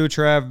Battle 2,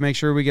 Trev. Make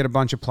sure we get a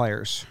bunch of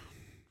players.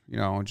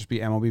 Just be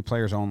MLB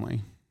players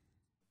only.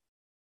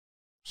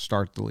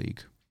 Start the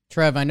league.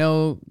 Trev, I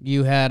know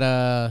you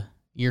had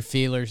your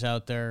feelers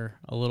out there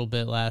a little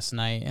bit last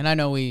night, and I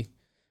know we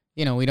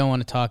don't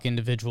want to talk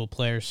individual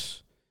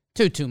players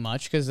too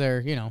much because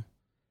they're, we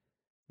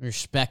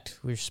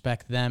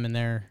respect them and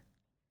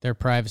their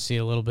privacy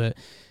a little bit.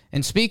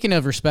 And speaking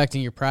of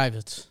respecting your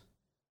privates,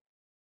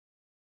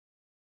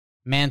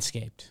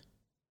 Manscaped.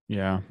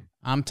 Yeah.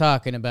 I'm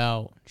talking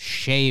about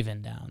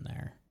shaving down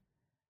there.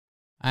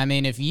 I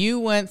mean, if you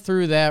went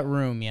through that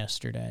room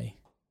yesterday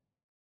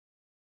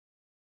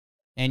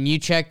and you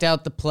checked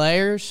out the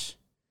players,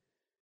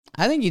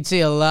 I think you'd see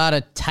a lot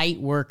of tight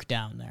work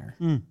down there.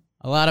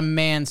 A lot of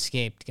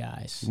Manscaped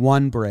guys.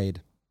 One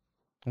braid.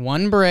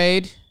 One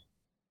braid.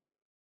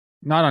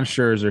 Not on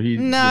Scherzer.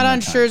 Not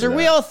on Scherzer.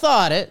 We all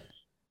thought it.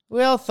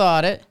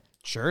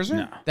 Scherzer?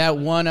 No. That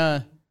one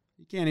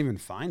You can't even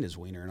find his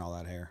wiener and all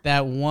that hair.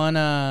 that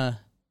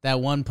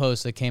one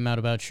post that came out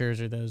about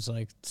Scherzer that was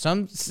like,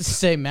 some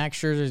say Max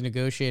Scherzer's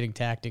negotiating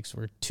tactics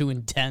were too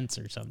intense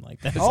or something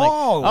like that. It's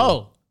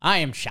I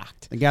am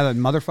shocked. The guy that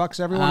motherfucks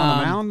everyone on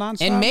the mound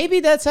nonstop? And maybe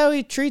that's how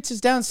he treats his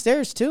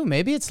downstairs too.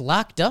 Maybe it's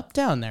locked up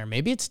down there.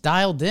 Maybe it's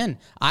dialed in.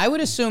 I would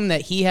assume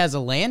that he has a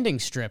landing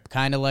strip,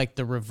 kind of like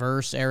the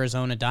reverse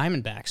Arizona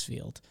Diamondbacks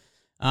field.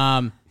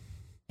 And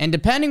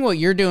depending what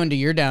you're doing to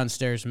your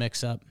downstairs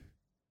mix-up,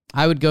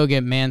 I would go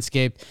get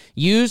Manscaped.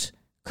 Use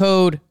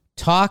code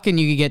TALK and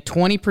you can get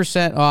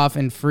 20% off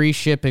and free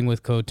shipping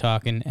with code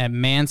TALKIN at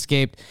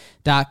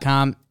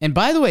manscaped.com. And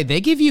by the way, they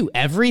give you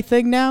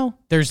everything now.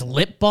 There's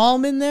lip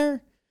balm in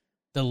there.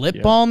 The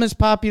lip balm is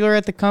popular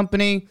at the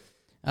company.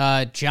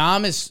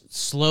 Jam is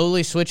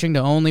slowly switching to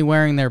only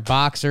wearing their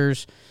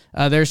boxers.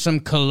 There's some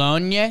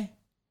cologne.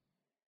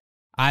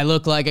 I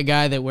look like a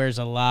guy that wears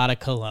a lot of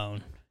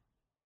cologne.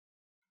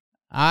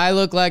 I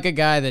look like a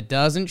guy that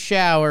doesn't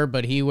shower,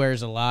 but he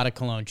wears a lot of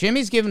cologne.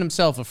 Jimmy's giving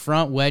himself a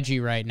front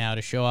wedgie right now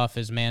to show off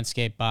his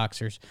Manscaped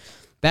boxers.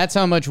 That's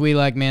how much we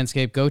like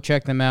Manscaped. Go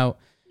check them out.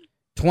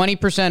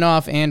 20%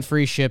 off and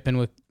free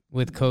shipping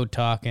with code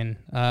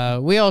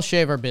TALKIN. We all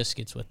shave our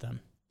biscuits with them.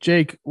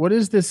 Jake, what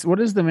is this? What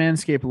is the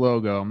Manscaped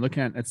logo? I'm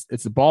looking at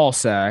it's a ball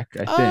sack,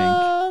 I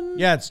think.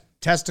 Yeah, it's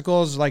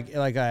testicles like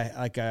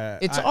a.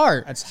 It's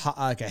art. It's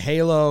like a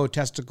halo,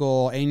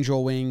 testicle,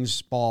 angel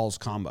wings, balls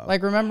combo.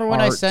 Like, remember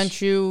when I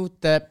sent you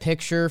that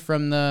picture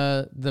from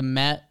the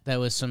Met that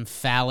was some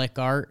phallic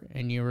art,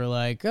 and you were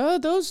like, "Oh,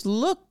 those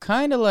look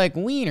kind of like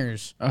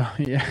wieners." Oh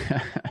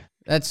yeah,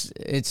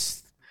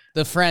 it's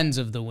the Friends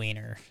of the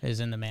Wiener is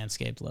in the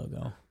Manscaped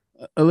logo.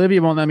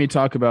 Olivia won't let me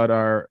talk about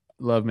our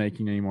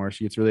lovemaking anymore.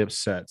 She gets really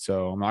upset,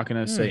 so I'm not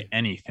going to say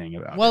anything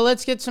about it. Well,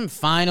 let's get some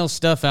final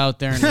stuff out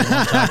there and we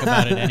won't talk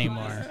about it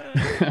anymore.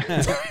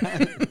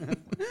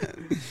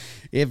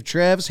 If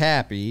Trev's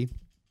happy.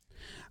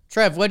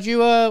 Trev, what'd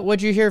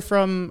you hear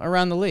from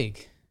around the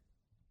league?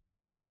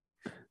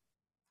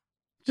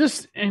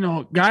 Just,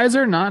 guys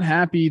are not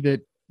happy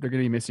that they're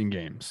going to be missing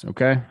games,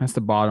 okay? That's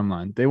the bottom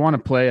line. They want to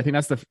play. I think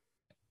that's the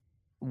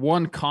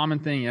one common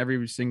thing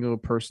every single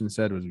person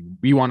said was,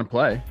 we want to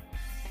play.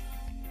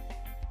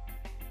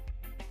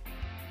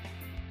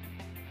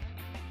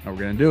 Oh, we're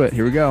going to do it.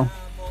 Here we go.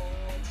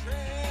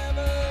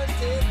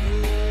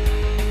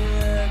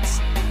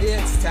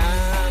 It's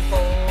time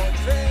for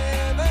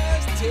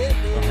Trevor's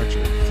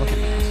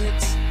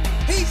Tidbits.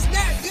 He's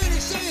not good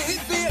at showing his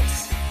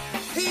bits.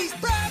 He's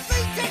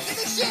probably taking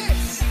the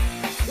shits.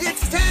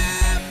 It's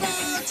time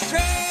for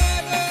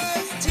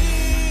Trevor's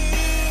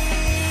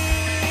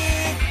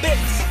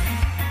Tidbits.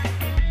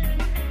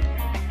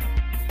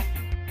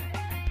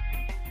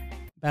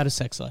 About his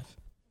sex life.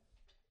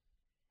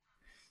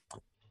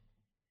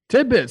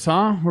 Tidbits,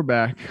 huh? We're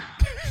back.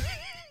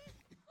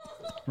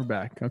 We're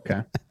back.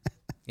 Okay.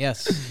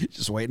 Yes.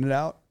 Just waiting it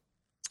out.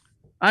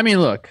 I mean,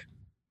 look,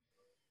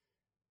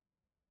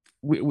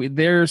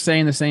 they're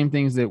saying the same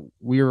things that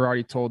we were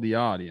already told the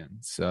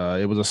audience.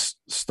 It was a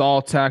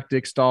stall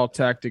tactic,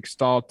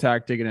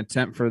 an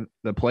attempt for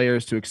the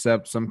players to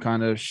accept some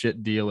kind of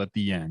shit deal at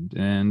the end.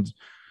 And,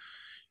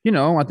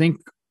 I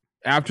think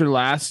after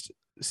last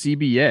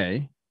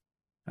CBA,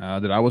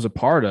 that I was a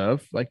part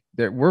of,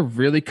 we're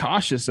really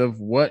cautious of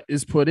what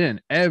is put in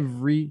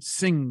every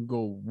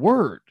single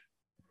word,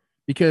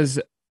 because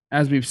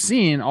as we've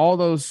seen, all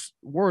those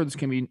words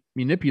can be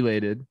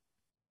manipulated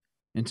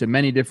into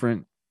many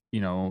different,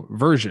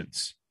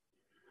 versions.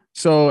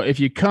 So if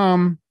you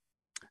come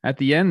at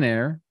the end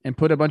there and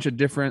put a bunch of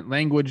different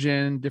language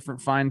in,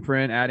 different fine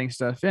print, adding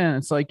stuff in,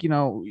 it's like,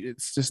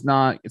 it's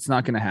not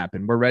going to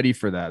happen. We're ready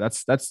for that.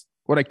 That's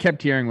what I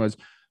kept hearing was,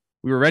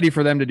 we were ready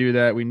for them to do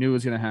that. We knew it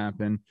was going to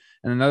happen.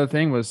 And another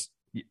thing was,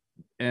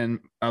 and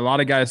a lot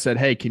of guys said,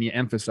 hey, can you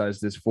emphasize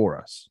this for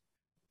us?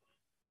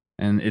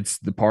 And it's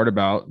the part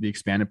about the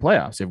expanded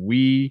playoffs.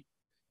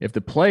 If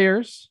the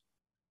players,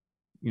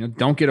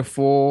 don't get a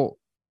full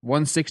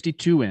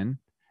 162 in,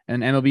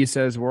 and MLB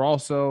says, we're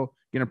also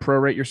going to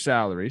prorate your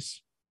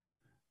salaries,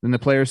 then the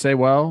players say,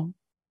 well,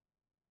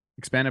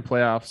 expanded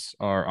playoffs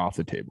are off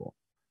the table.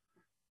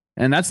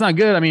 And that's not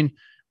good. I mean,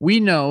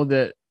 we know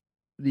that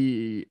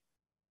the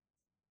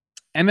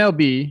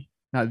MLB,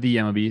 not the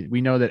MLB,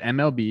 we know that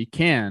MLB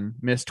can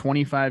miss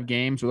 25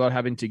 games without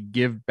having to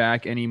give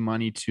back any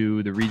money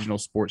to the regional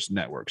sports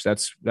networks.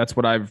 That's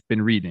what I've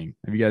been reading.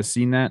 Have you guys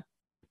seen that?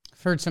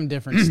 I've heard some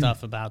different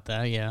stuff about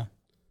that, yeah.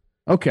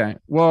 Okay.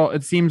 Well,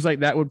 it seems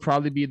like that would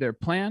probably be their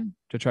plan,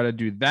 to try to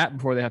do that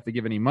before they have to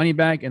give any money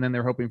back. And then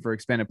they're hoping for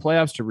expanded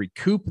playoffs to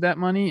recoup that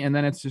money. And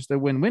then it's just a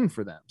win-win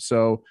for them.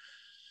 So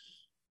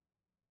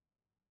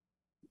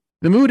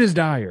the mood is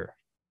dire.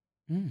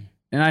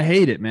 And I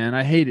hate it, man.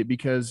 I hate it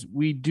because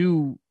we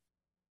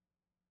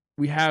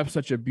have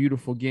such a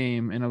beautiful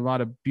game and a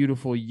lot of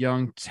beautiful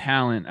young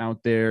talent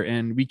out there,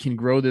 and we can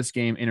grow this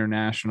game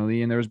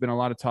internationally. And there's been a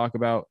lot of talk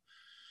about,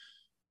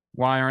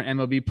 why aren't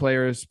MLB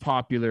players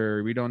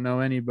popular? We don't know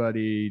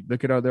anybody.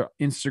 Look at other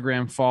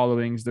Instagram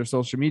followings, their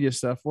social media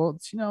stuff. Well,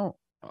 it's,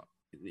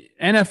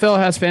 NFL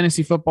has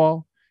fantasy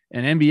football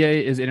and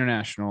NBA is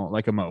international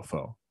like a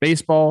mofo.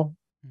 Baseball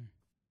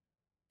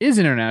is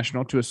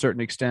international to a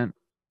certain extent,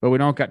 but we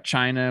don't got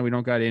China. We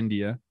don't got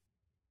India.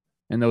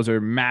 And those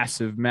are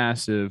massive,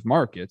 massive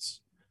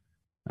markets.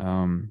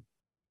 I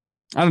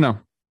don't know.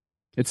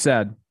 It's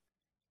sad.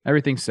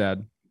 Everything's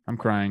sad. I'm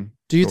crying.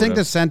 Do you think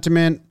the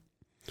sentiment,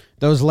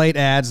 those late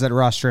ads that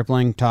Ross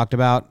Stripling talked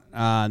about,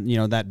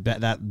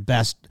 that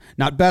best,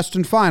 not best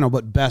and final,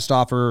 but best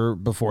offer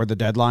before the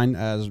deadline,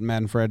 as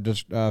Matt and Fred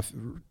just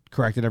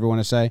corrected everyone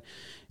to say,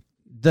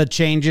 the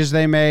changes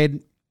they made,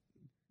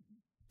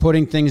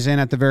 putting things in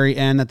at the very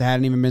end that they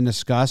hadn't even been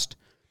discussed,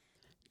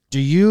 do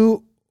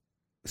you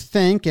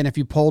think, and if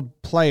you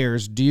polled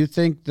players, do you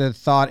think the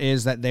thought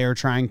is that they are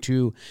trying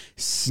to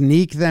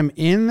sneak them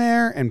in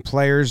there and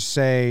players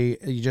say,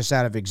 just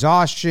out of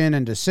exhaustion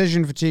and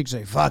decision fatigue,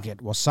 say, fuck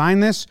it, we'll sign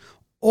this?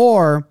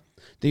 Or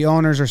the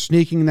owners are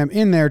sneaking them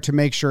in there to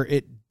make sure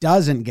it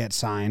doesn't get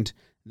signed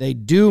they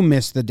do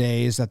miss the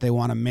days that they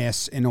want to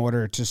miss in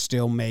order to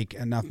still make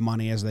enough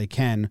money as they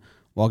can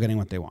while getting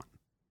what they want.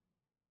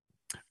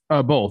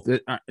 Both.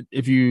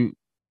 If you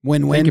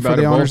Win-win think for about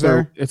the it, owners both are-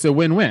 there. it's a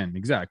win-win.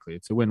 Exactly.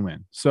 It's a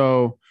win-win.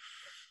 So,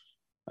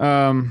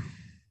 I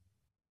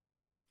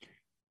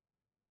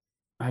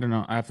don't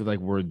know. I have to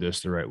word this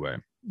the right way.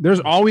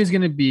 There's always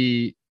going to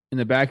be in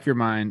the back of your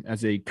mind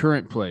as a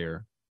current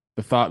player,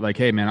 the thought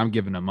hey, man, I'm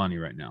giving them money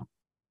right now.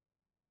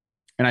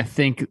 And I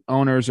think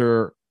owners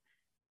are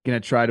going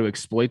to try to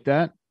exploit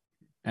that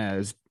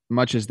as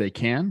much as they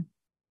can.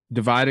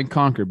 Divide and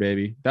conquer,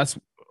 baby. That's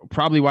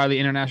probably why the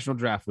international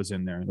draft was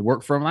in there. It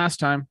worked for them last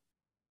time.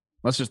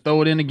 Let's just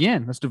throw it in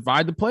again. Let's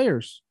divide the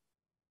players.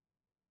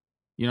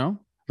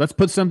 Let's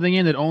put something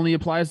in that only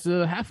applies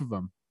to half of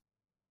them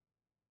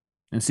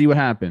and see what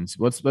happens.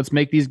 Let's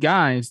make these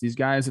guys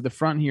at the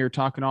front here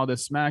talking all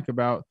this smack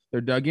about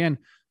they're dug in.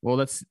 Well,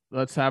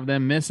 let's have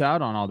them miss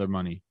out on all their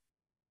money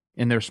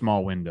in their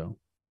small window,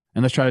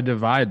 and let's try to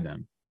divide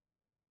them.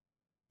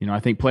 I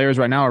think players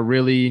right now are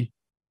really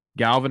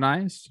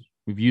galvanized.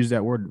 We've used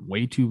that word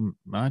way too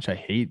much.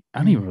 I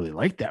don't even really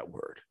like that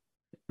word.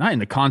 Not in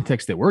the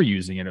context that we're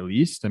using it, at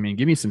least. I mean,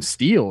 give me some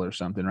steel or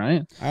something,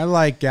 right? I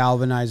like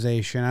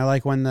galvanization. I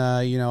like when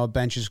a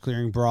bench is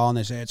clearing brawl and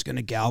they say it's going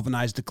to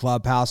galvanize the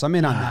clubhouse. I'm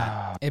in on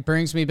that. It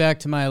brings me back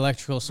to my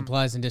electrical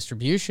supplies and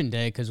distribution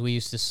day because we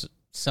used to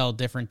sell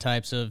different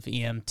types of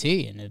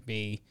EMT, and it'd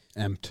be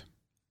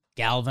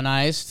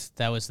galvanized.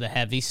 That was the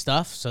heavy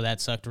stuff, so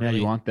that sucked really. Yeah,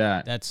 you want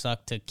that. That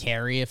sucked to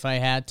carry if I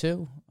had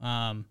to.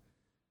 I'm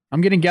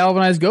getting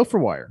galvanized gopher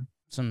wire.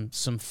 Some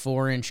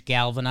 4-inch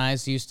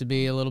galvanized used to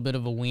be a little bit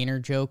of a wiener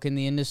joke in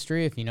the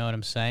industry, if you know what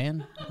I'm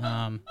saying.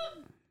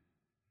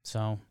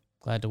 So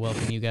glad to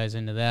welcome you guys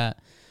into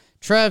that.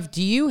 Trev,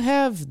 do you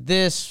have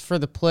this for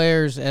the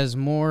players as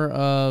more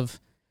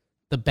of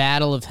the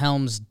Battle of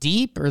Helm's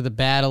Deep or the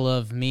Battle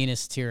of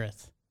Minas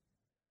Tirith?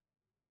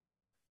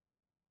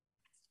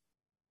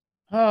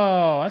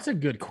 Oh, that's a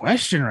good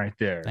question right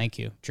there. Thank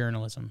you.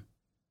 Journalism.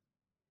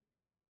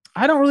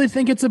 I don't really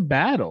think it's a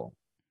battle.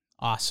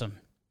 Awesome.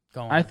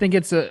 Go on. I think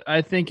it's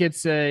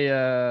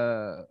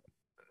a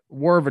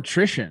war of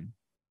attrition.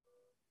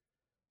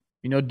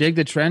 Dig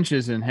the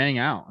trenches and hang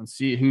out and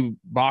see who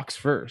box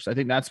first. I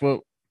think that's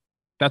what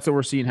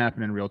we're seeing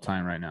happen in real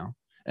time right now.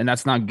 And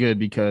that's not good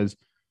because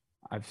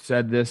I've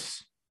said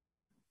this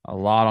a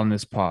lot on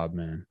this pod,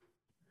 man.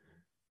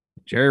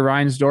 Jerry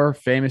Reinsdorf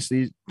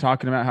famously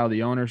talking about how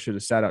the owner should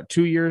have sat out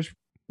 2 years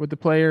with the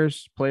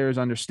players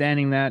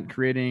understanding that,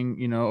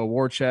 creating, a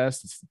war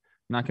chest. It's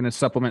not going to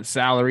supplement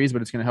salaries,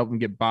 but it's going to help them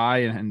get by.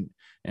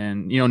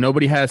 And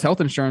nobody has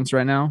health insurance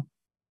right now.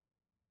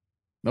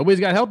 Nobody's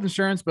got health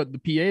insurance, but the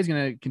PA is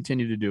going to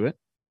continue to do it.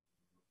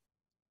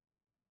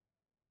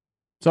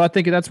 So I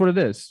think that's what it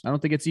is. I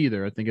don't think it's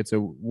either. I think it's a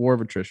war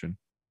of attrition.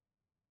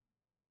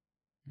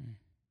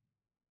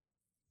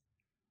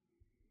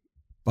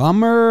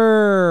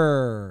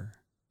 Bummer.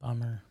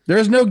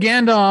 There's no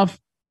Gandalf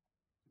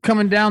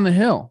coming down the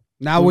hill.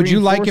 Now, would you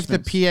like if the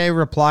PA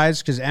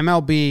replies? Because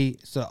MLB,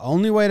 it's the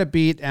only way to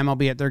beat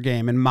MLB at their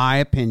game, in my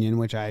opinion,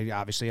 which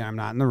I'm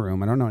not in the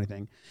room. I don't know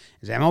anything,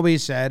 is MLB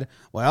said,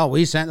 well,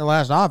 we sent the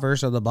last offer,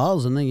 so the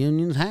ball's in the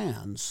union's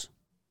hands.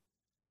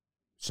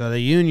 So the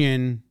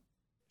union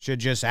should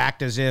just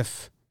act as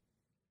if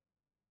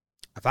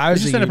I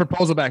was just send a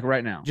proposal back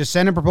right now. Just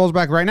send a proposal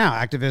back right now.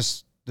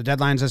 Activists, the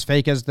deadline's as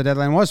fake as the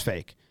deadline was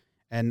fake.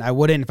 And I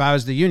wouldn't, if I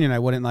was the union, I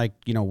wouldn't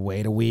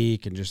wait a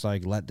week and just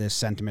let this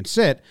sentiment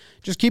sit.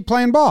 Just keep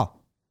playing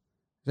ball.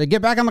 They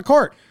get back on the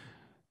court.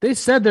 They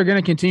said they're going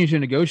to continue to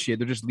negotiate.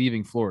 They're just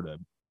leaving Florida.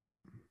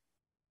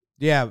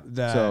 Yeah,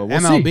 we'll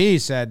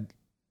MLB said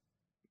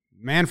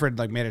Manfred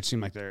made it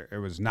seem like it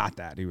was not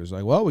that. He was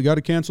like, well, we got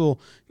to cancel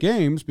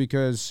games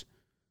because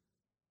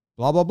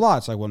blah, blah, blah.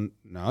 It's like, well,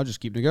 no, just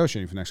keep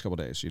negotiating for the next couple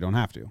of days. You don't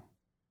have to.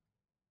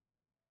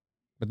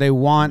 But they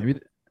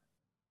want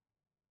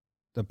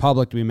the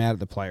public to be mad at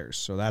the players.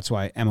 So that's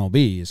why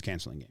MLB is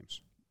canceling games.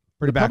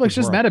 The public's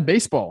just mad at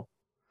baseball.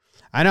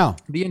 I know.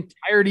 The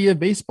entirety of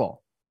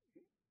baseball.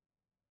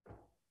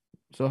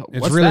 So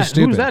it's really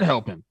stupid. Who's that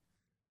helping?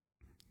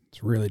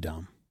 It's really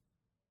dumb.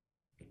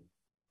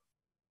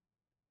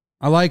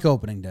 I like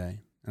opening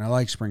day and I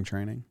like spring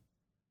training.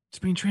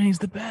 Spring training's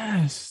the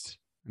best.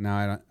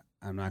 No,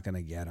 I'm not going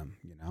to get them,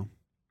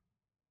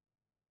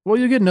 Well,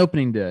 you'll get an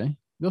opening day.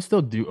 They'll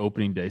still do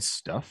opening day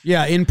stuff.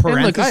 Yeah, in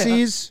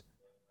parentheses,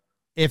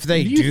 if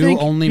they do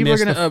only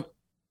miss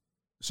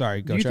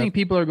Sorry, go. Do you think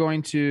people are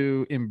going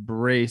to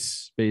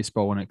embrace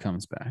baseball when it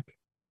comes back?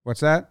 What's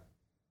that?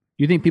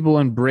 Do you think people will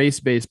embrace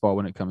baseball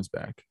when it comes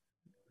back?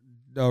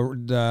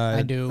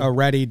 I do.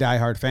 Already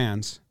diehard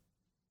fans.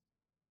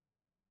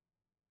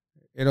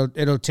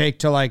 It'll take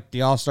to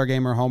the All-Star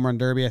game or home run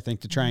derby, I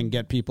think, to try and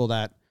get people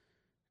that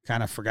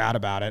kind of forgot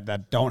about it,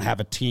 that don't have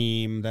a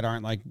team, that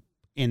aren't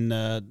in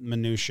the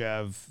minutia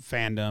of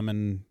fandom,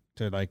 and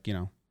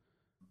to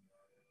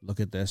look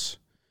at this.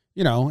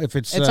 If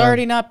it's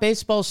already not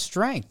baseball's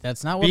strength.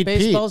 That's not what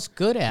baseball's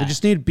good at. We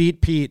just need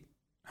beat Pete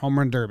home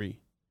run derby,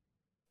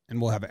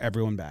 and we'll have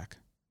everyone back.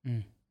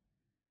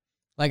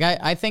 Like,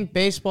 I think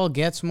baseball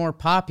gets more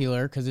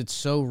popular because it's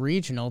so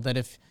regional that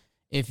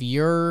if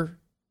your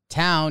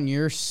town,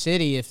 your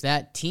city, if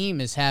that team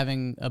is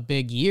having a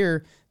big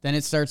year, then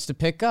it starts to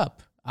pick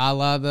up. A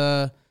la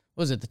the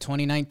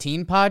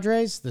 2019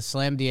 Padres, the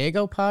Slam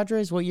Diego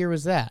Padres? What year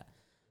was that?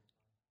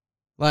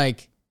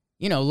 Like,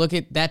 look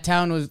at that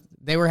town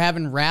they were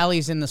having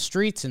rallies in the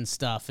streets and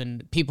stuff,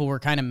 and people were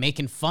kind of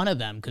making fun of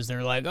them because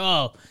they're like,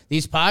 oh,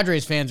 these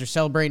Padres fans are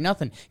celebrating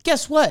nothing.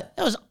 Guess what?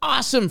 That was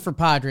awesome for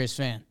Padres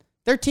fans.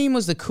 Their team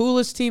was the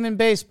coolest team in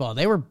baseball.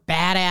 They were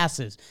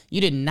badasses.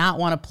 You did not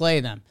want to play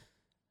them.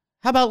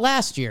 How about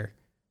last year?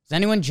 Is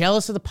anyone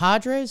jealous of the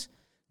Padres?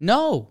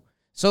 No.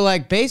 So,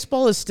 like,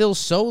 baseball is still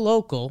so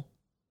local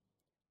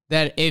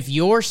that if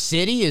your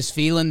city is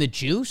feeling the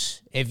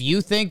juice, if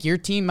you think your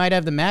team might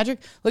have the magic,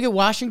 look at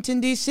Washington,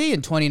 D.C.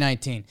 in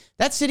 2019.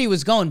 That city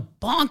was going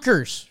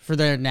bonkers for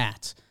their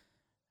Nats.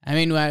 I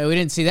mean, we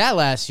didn't see that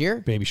last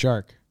year. Baby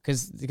Shark.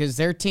 Because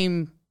their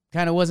team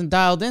kind of wasn't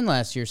dialed in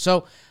last year.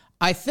 So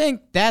I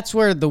think that's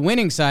where the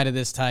winning side of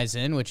this ties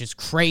in, which is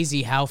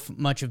crazy how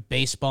much of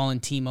baseball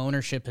and team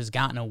ownership has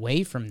gotten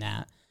away from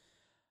that.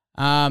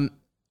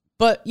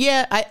 But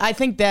yeah, I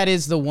think that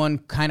is the one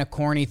kind of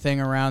corny thing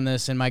around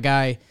this. And my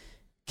guy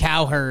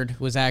Cowherd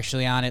was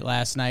actually on it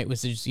last night,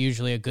 which is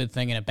usually a good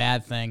thing and a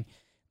bad thing.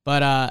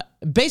 But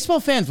baseball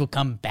fans will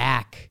come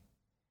back.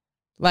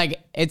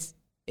 Like, it's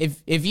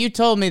if you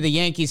told me the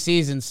Yankee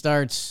season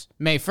starts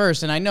May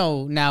 1st, and I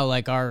know now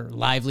like our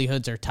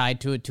livelihoods are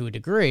tied to it to a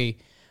degree,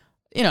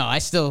 I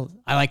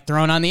like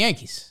throwing on the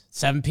Yankees,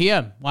 7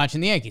 p.m., watching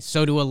the Yankees.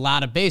 So do a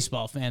lot of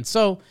baseball fans.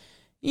 So,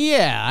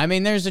 yeah, I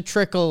mean, there's a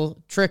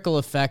trickle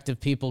effect of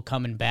people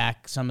coming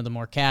back, some of the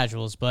more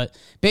casuals. But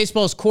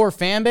baseball's core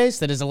fan base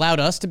that has allowed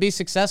us to be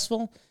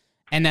successful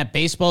and that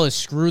baseball has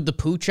screwed the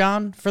pooch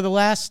on for the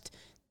last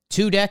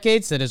 2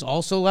 decades that has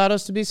also allowed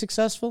us to be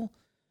successful,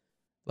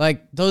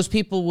 like, those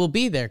people will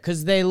be there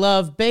because they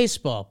love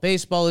baseball.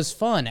 Baseball is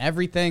fun,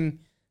 everything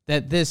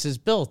that this is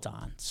built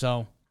on.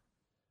 So...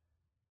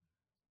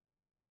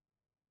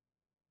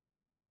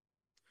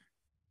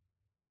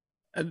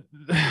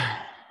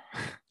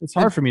 It's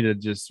hard for me to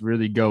just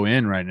really go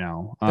in right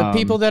now. The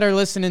people that are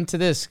listening to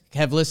this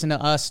have listened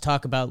to us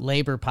talk about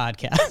labor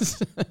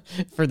podcasts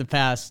for the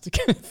past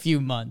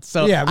few months.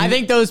 So yeah, I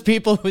think those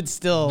people would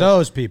still...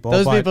 Those people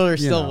are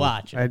still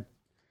watching.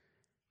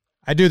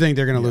 I do think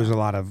they're going to lose a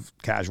lot of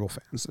casual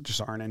fans that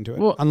just aren't into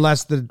it,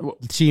 unless the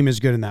team is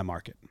good in that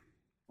market.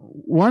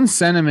 One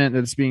sentiment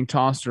that's being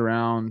tossed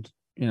around,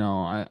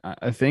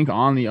 I think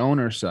on the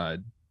owner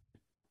side,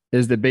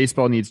 is that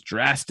baseball needs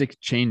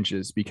drastic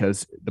changes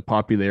because the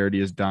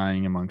popularity is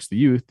dying amongst the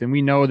youth. And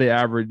we know the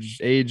average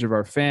age of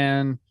our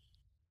fan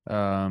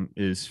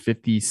is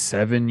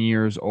 57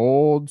 years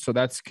old. So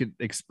that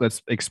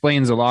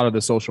explains a lot of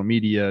the social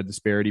media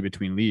disparity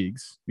between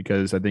leagues,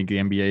 because I think the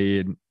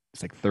NBA,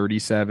 it's like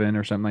 37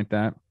 or something like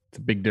that. It's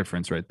a big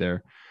difference right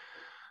there.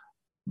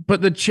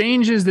 But the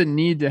changes that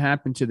need to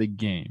happen to the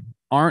game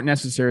aren't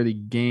necessarily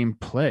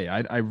gameplay.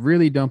 I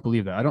really don't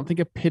believe that. I don't think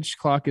a pitch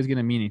clock is going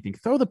to mean anything.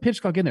 Throw the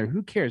pitch clock in there.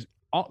 Who cares?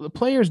 The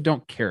players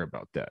don't care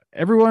about that.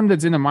 Everyone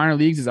that's in the minor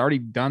leagues has already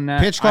done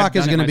that. Pitch clock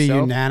is going to be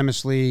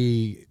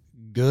unanimously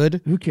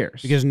good. Who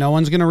cares? Because no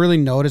one's going to really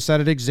notice that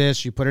it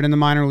exists. You put it in the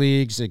minor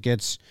leagues, it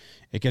gets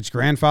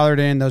grandfathered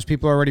in. Those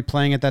people are already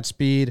playing at that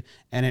speed,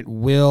 and it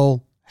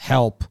will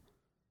help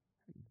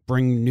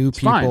bring new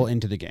people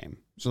into the game.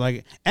 So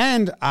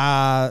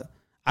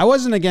I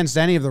wasn't against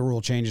any of the rule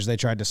changes they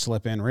tried to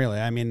slip in, really.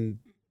 I mean,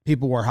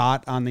 people were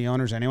hot on the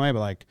owners anyway, but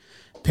like,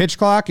 pitch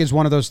clock is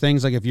one of those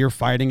things, like, if you're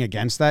fighting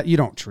against that, you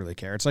don't truly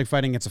care. It's like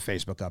fighting against a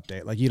Facebook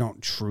update. Like, you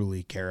don't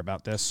truly care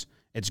about this.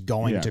 It's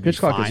going to be pitch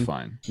clock is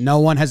fine. No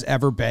one has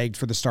ever begged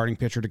for the starting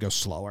pitcher to go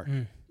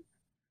slower.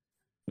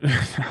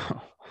 That's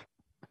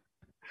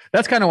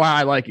kind of why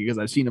I like it, because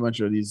I've seen a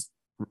bunch of these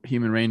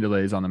human rain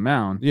delays on the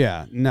mound.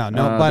 Yeah,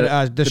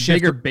 but the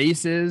bigger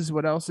bases.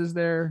 What else is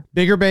there?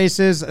 Bigger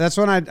bases. That's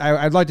when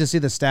I'd like to see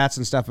the stats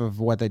and stuff of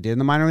what they did in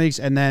the minor leagues,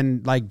 and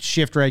then like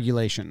shift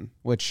regulation,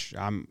 which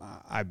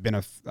I've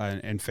been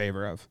in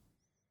favor of.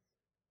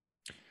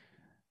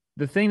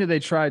 The thing that they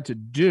tried to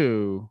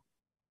do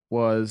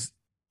was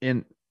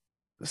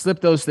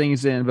slip those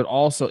things in, but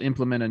also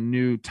implement a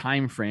new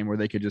time frame where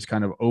they could just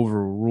kind of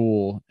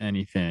overrule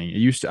anything. It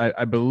used to,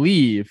 I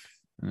believe.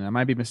 And I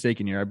might be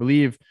mistaken here. I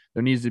believe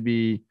there needs to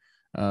be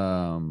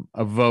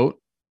a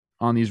vote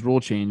on these rule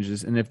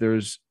changes. And if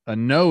there's a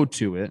no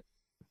to it,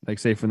 like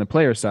say from the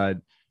player side,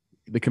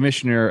 the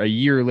commissioner a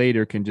year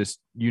later can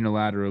just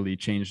unilaterally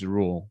change the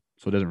rule.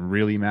 So it doesn't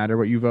really matter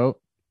what you vote.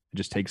 It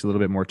just takes a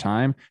little bit more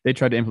time. They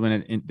tried to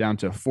implement it down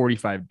to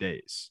 45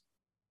 days.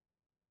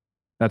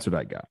 That's what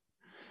I got.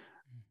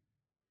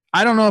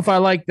 I don't know if I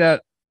like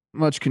that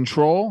much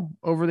control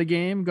over the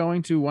game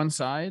going to one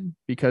side,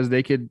 because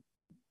they could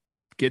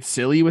get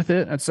silly with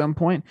it at some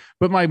point.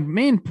 But my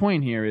main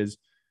point here is,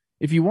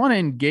 if you want to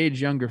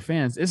engage younger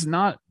fans, it's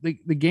not the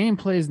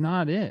gameplay is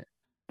not it.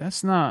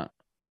 That's not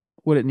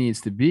what it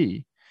needs to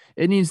be.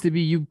 It needs to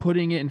be you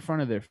putting it in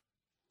front of their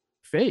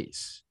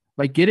face.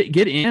 Like get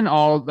in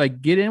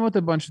with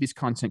a bunch of these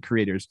content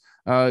creators.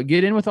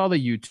 Get in with all the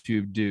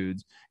YouTube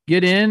dudes.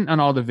 Get in on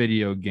all the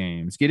video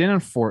games. Get in on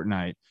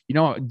Fortnite.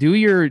 Do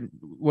your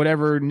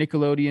whatever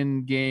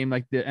Nickelodeon game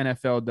like the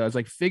NFL does.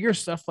 Like figure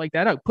stuff like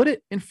that out. Put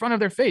it in front of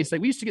their face.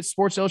 Like we used to get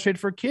Sports Illustrated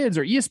for kids,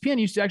 or ESPN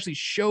used to actually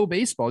show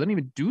baseball. They don't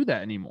even do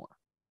that anymore.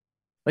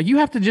 Like you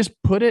have to just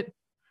put it,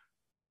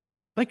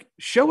 like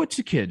show it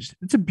to kids.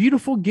 It's a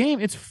beautiful game.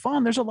 It's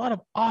fun. There's a lot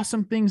of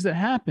awesome things that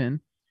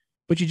happen,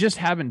 but you just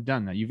haven't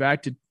done that. You've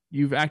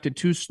acted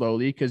too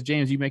slowly because,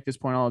 James, you make this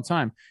point all the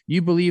time.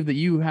 You believe that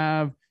you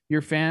have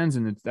your fans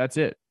and that's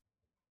it.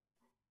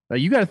 Like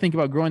you got to think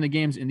about growing the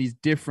games in these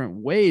different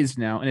ways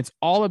now, and it's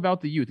all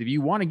about the youth. If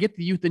you want to get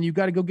the youth, then you've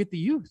got to go get the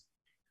youth.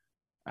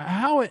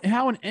 How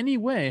in any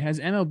way has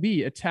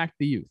MLB attacked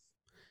the youth?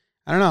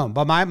 I don't know,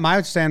 but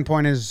my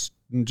standpoint is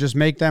just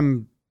make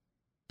them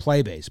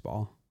play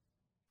baseball.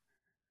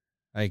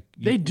 Like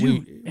they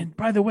do, and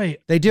by the way,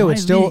 they do.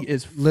 It's still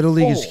Little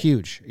League is full.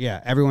 huge.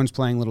 Yeah, everyone's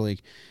playing Little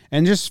League,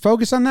 and just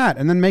focus on that,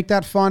 and then make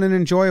that fun and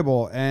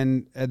enjoyable,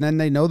 and then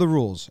they know the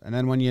rules. And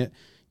then when you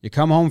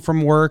come home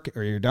from work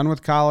or you're done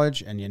with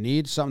college and you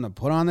need something to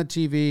put on the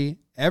TV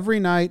every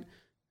night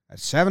at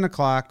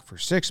 7:00 for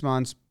 6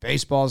 months,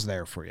 baseball's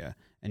there for you,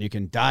 and you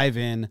can dive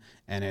in,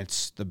 and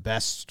it's the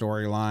best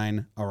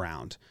storyline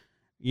around.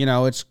 You're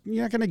not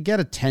going to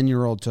get a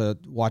 10-year-old to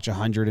watch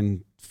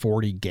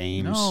 140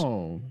 games.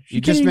 No, you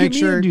just make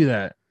sure to do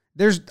that.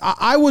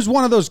 I was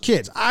one of those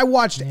kids. I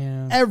watched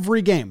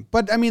every game,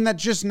 but I mean,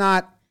 that's just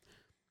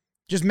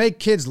make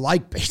kids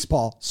like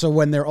baseball. So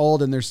when they're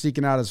old and they're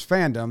seeking out his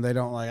fandom, they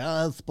don't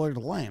let's play the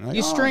lane. Like,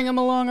 you string them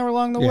along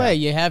the way.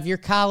 You have your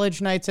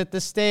college nights at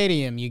the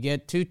stadium. You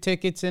get 2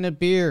 tickets and a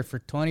beer for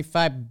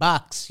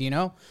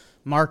 $25,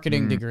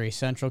 Marketing degree,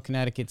 Central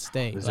Connecticut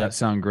State. Does that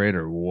sound great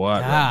or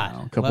what?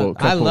 God, right now?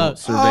 I love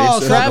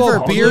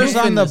Trevor beers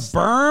on the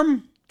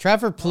berm.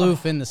 Trevor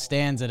Plouffe in the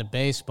stands at a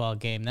baseball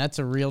game. That's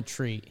a real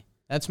treat.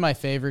 That's my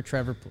favorite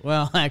Trevor.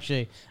 Well,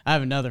 actually, I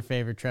have another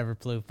favorite Trevor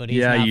Plouffe, but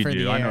he's not for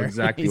the air. I know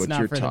exactly he's what not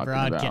you're for the talking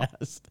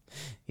broadcast.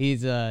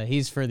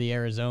 He's for the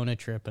Arizona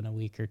trip in a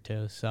week or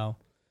two. So,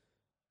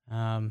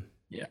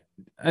 yeah,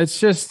 it's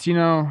just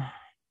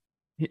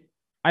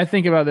I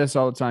think about this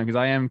all the time because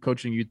I am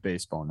coaching youth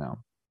baseball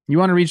now. You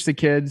want to reach the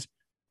kids.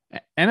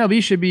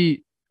 MLB should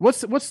be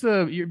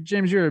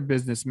James? You're a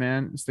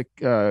businessman. It's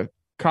the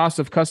cost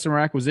of customer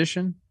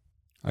acquisition.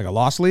 Like a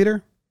loss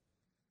leader?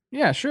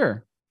 Yeah,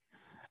 sure.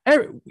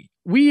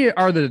 We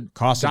are the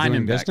cost of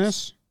doing Diamondbacks.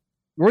 business.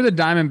 We're the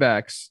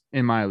Diamondbacks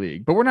in my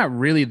league, but we're not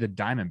really the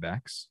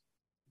Diamondbacks.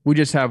 We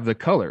just have the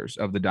colors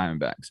of the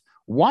Diamondbacks.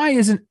 Why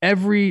isn't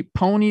every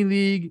Pony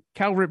League,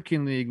 Cal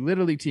Ripken League,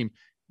 Little League team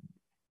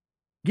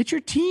get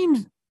your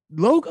team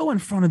logo in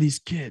front of these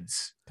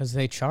kids? Because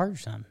they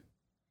charge them.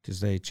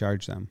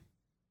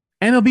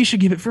 MLB should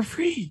give it for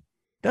free.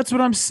 That's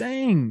what I'm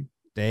saying.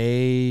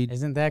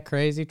 Isn't that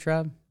crazy,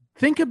 Trev?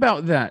 Think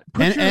about that.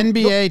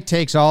 NBA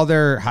takes all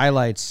their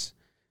highlights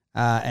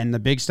and the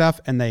big stuff,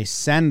 and they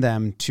send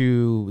them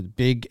to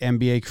big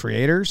NBA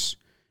creators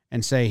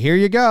and say, here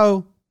you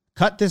go,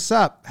 cut this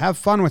up, have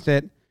fun with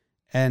it.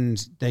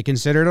 And they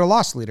consider it a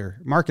loss leader,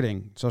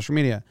 marketing, social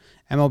media.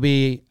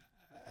 MLB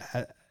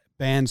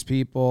bans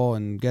people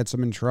and gets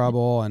them in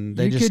trouble, and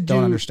they just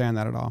don't understand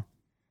that at all.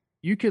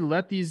 You could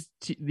let these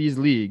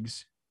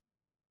leagues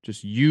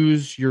just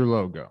use your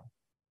logo.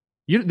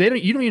 You don't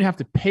even have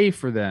to pay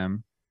for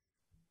them.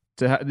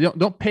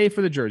 Don't pay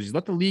for the jerseys.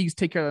 Let the leagues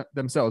take care of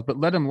themselves, but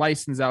let them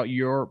license out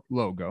your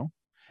logo.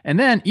 And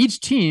then each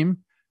team,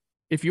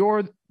 if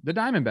you're the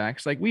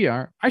Diamondbacks like we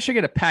are, I should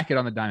get a packet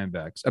on the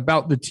Diamondbacks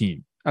about the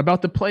team,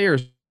 about the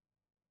players.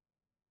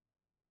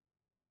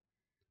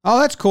 Oh,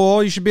 that's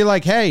cool. You should be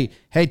like, hey,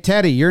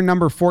 Teddy, you're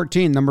number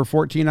 14. Number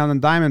 14 on the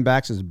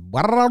Diamondbacks is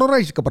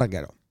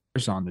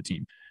on the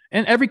team.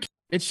 And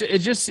it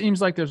just seems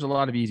like there's a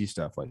lot of easy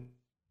stuff like.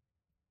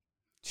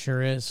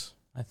 Sure is.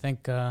 I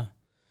think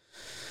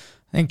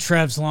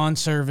Trev's lawn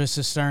service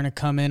is starting to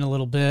come in a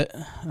little bit.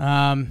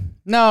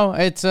 No,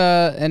 it's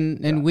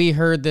and we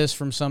heard this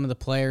from some of the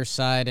players'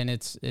 side, and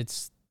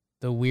it's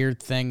the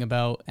weird thing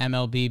about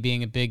MLB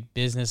being a big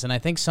business, and I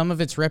think some of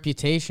its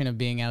reputation of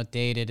being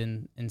outdated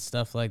and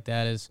stuff like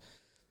that is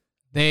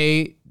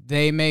they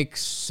make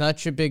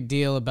such a big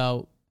deal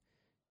about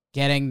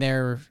getting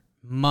their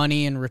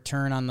money in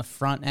return on the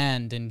front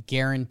end and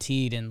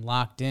guaranteed and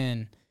locked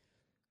in,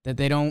 that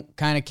they don't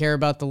kind of care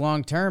about the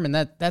long term. And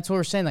that's what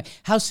we're saying. Like,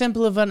 how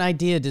simple of an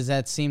idea does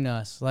that seem to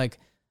us? Like,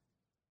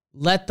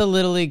 let the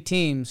Little League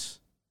teams,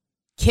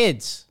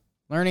 kids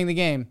learning the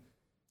game,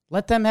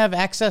 let them have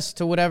access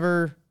to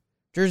whatever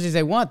jerseys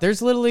they want.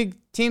 There's Little League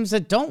teams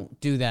that don't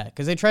do that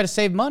because they try to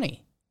save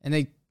money and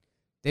they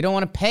don't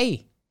want to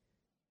pay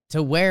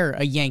to wear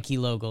a Yankee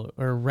logo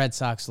or a Red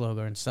Sox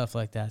logo and stuff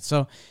like that.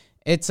 So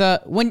it's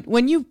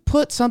when you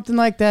put something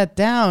like that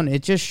down,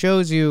 it just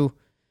shows you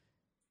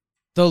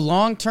the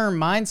long-term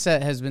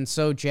mindset has been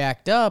so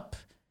jacked up,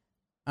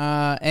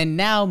 and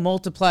now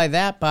multiply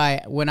that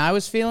by when I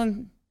was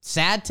feeling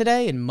sad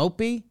today and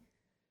mopey,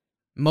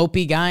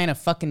 Mopey guy in a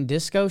fucking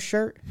disco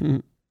shirt.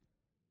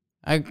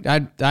 I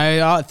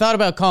thought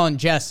about calling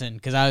Jessen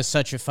because I was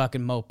such a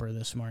fucking moper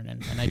this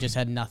morning and I just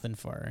had nothing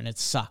for her and it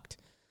sucked.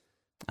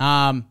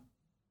 I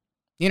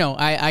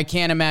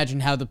can't imagine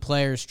how the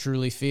players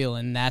truly feel,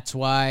 and that's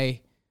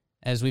why,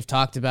 as we've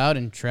talked about,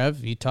 and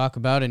Trev, you talk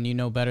about and you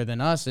know better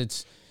than us,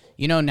 it's,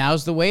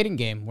 now's the waiting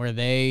game where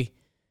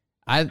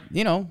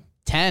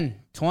 10,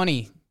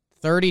 20,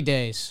 30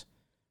 days,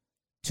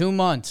 2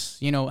 months,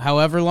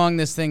 however long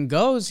this thing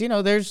goes,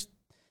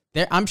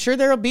 I'm sure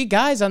there'll be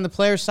guys on the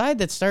player side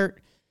that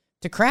start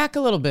to crack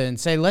a little bit and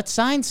say, let's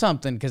sign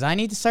something because I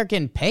need to start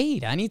getting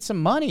paid. I need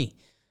some money.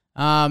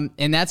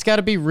 And that's got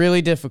to be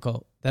really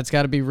difficult.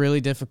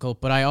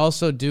 But I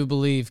also do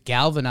believe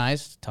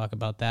galvanized, talk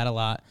about that a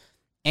lot.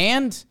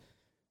 And,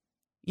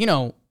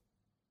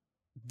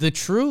 the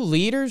true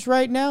leaders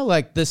right now,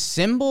 like the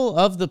symbol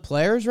of the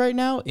players right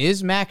now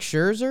is Max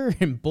Scherzer.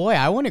 And boy,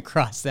 I wouldn't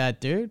cross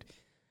that dude.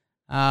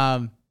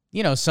 Some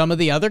of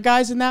the other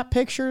guys in that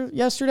picture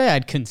yesterday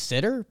I'd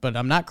consider, but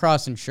I'm not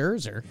crossing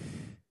Scherzer.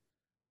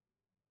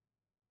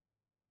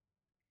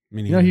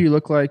 You know who you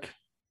look like?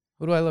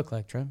 Who do I look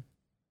like, Trev?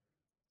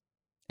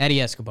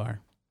 Eddie Escobar.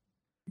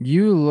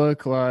 You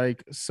look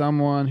like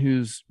someone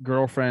whose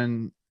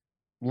girlfriend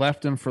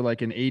left him for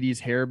like an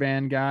 80s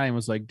hairband guy and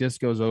was like,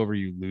 disco's over,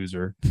 you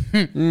loser.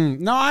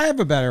 No, I have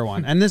a better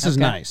one, and this is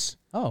nice.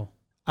 Oh.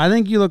 I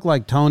think you look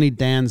like Tony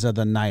Danza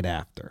the night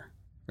after.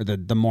 Or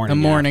the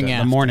morning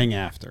after. The morning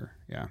after,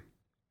 yeah.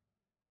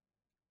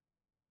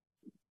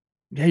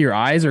 Yeah, your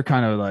eyes are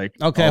kind of like...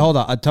 Okay, hold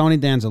on. A Tony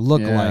Danza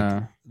look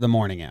like the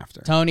morning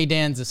after. Tony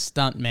Danza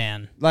stunt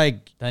man.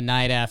 Like... the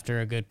night after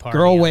a good party.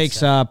 Girl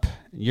wakes up,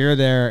 you're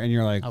there, and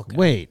you're like,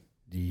 wait,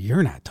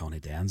 you're not Tony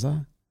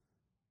Danza.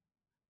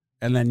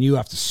 And then you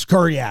have to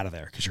scurry out of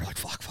there because you're like,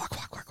 fuck.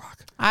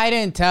 I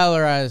didn't tell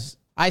her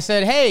I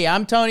said, hey,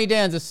 I'm Tony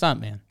Danza stunt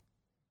man.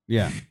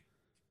 Yeah.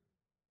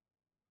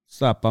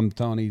 Sup, I'm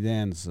Tony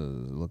Danza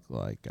look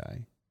like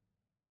guy.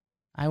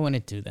 I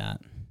wouldn't do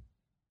that.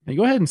 Hey,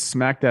 go ahead and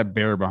smack that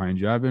bear behind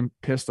you. I've been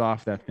pissed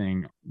off that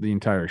thing the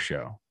entire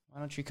show.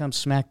 Why don't you come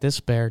smack this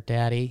bear,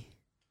 Daddy?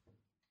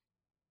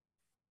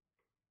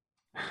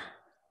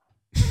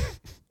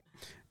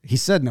 He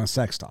said no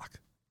sex talk.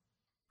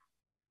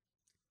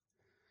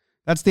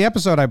 That's the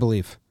episode, I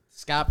believe.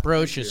 Scott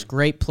Brocious,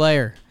 great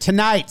player.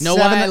 Tonight. Know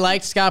why I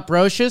liked Scott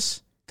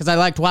Brocious? Because I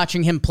liked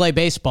watching him play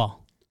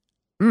baseball.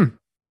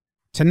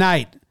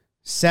 Tonight,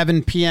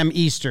 7 p.m.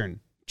 Eastern,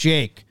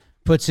 Jake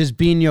puts his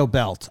Bino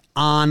belt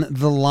on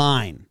the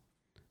line.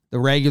 The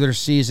regular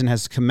season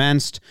has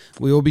commenced.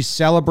 We will be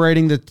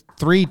celebrating the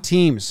 3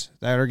 teams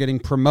that are getting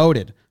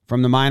promoted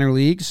from the minor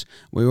leagues.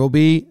 We will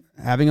be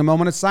having a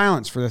moment of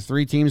silence for the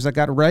 3 teams that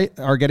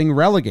are getting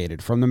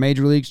relegated from the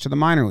major leagues to the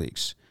minor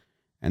leagues.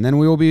 And then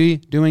we will be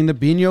doing the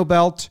Bino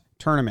Belt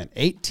tournament.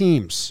 8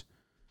 teams.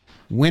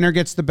 Winner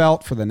gets the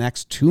belt for the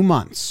next 2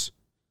 months.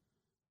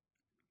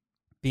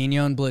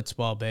 Bino and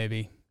Blitzball,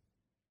 baby.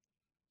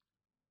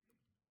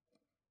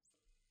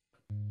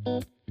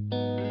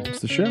 It's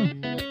the show. I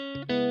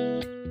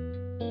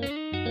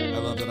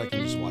love that I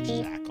can just watch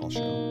Zach all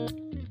show.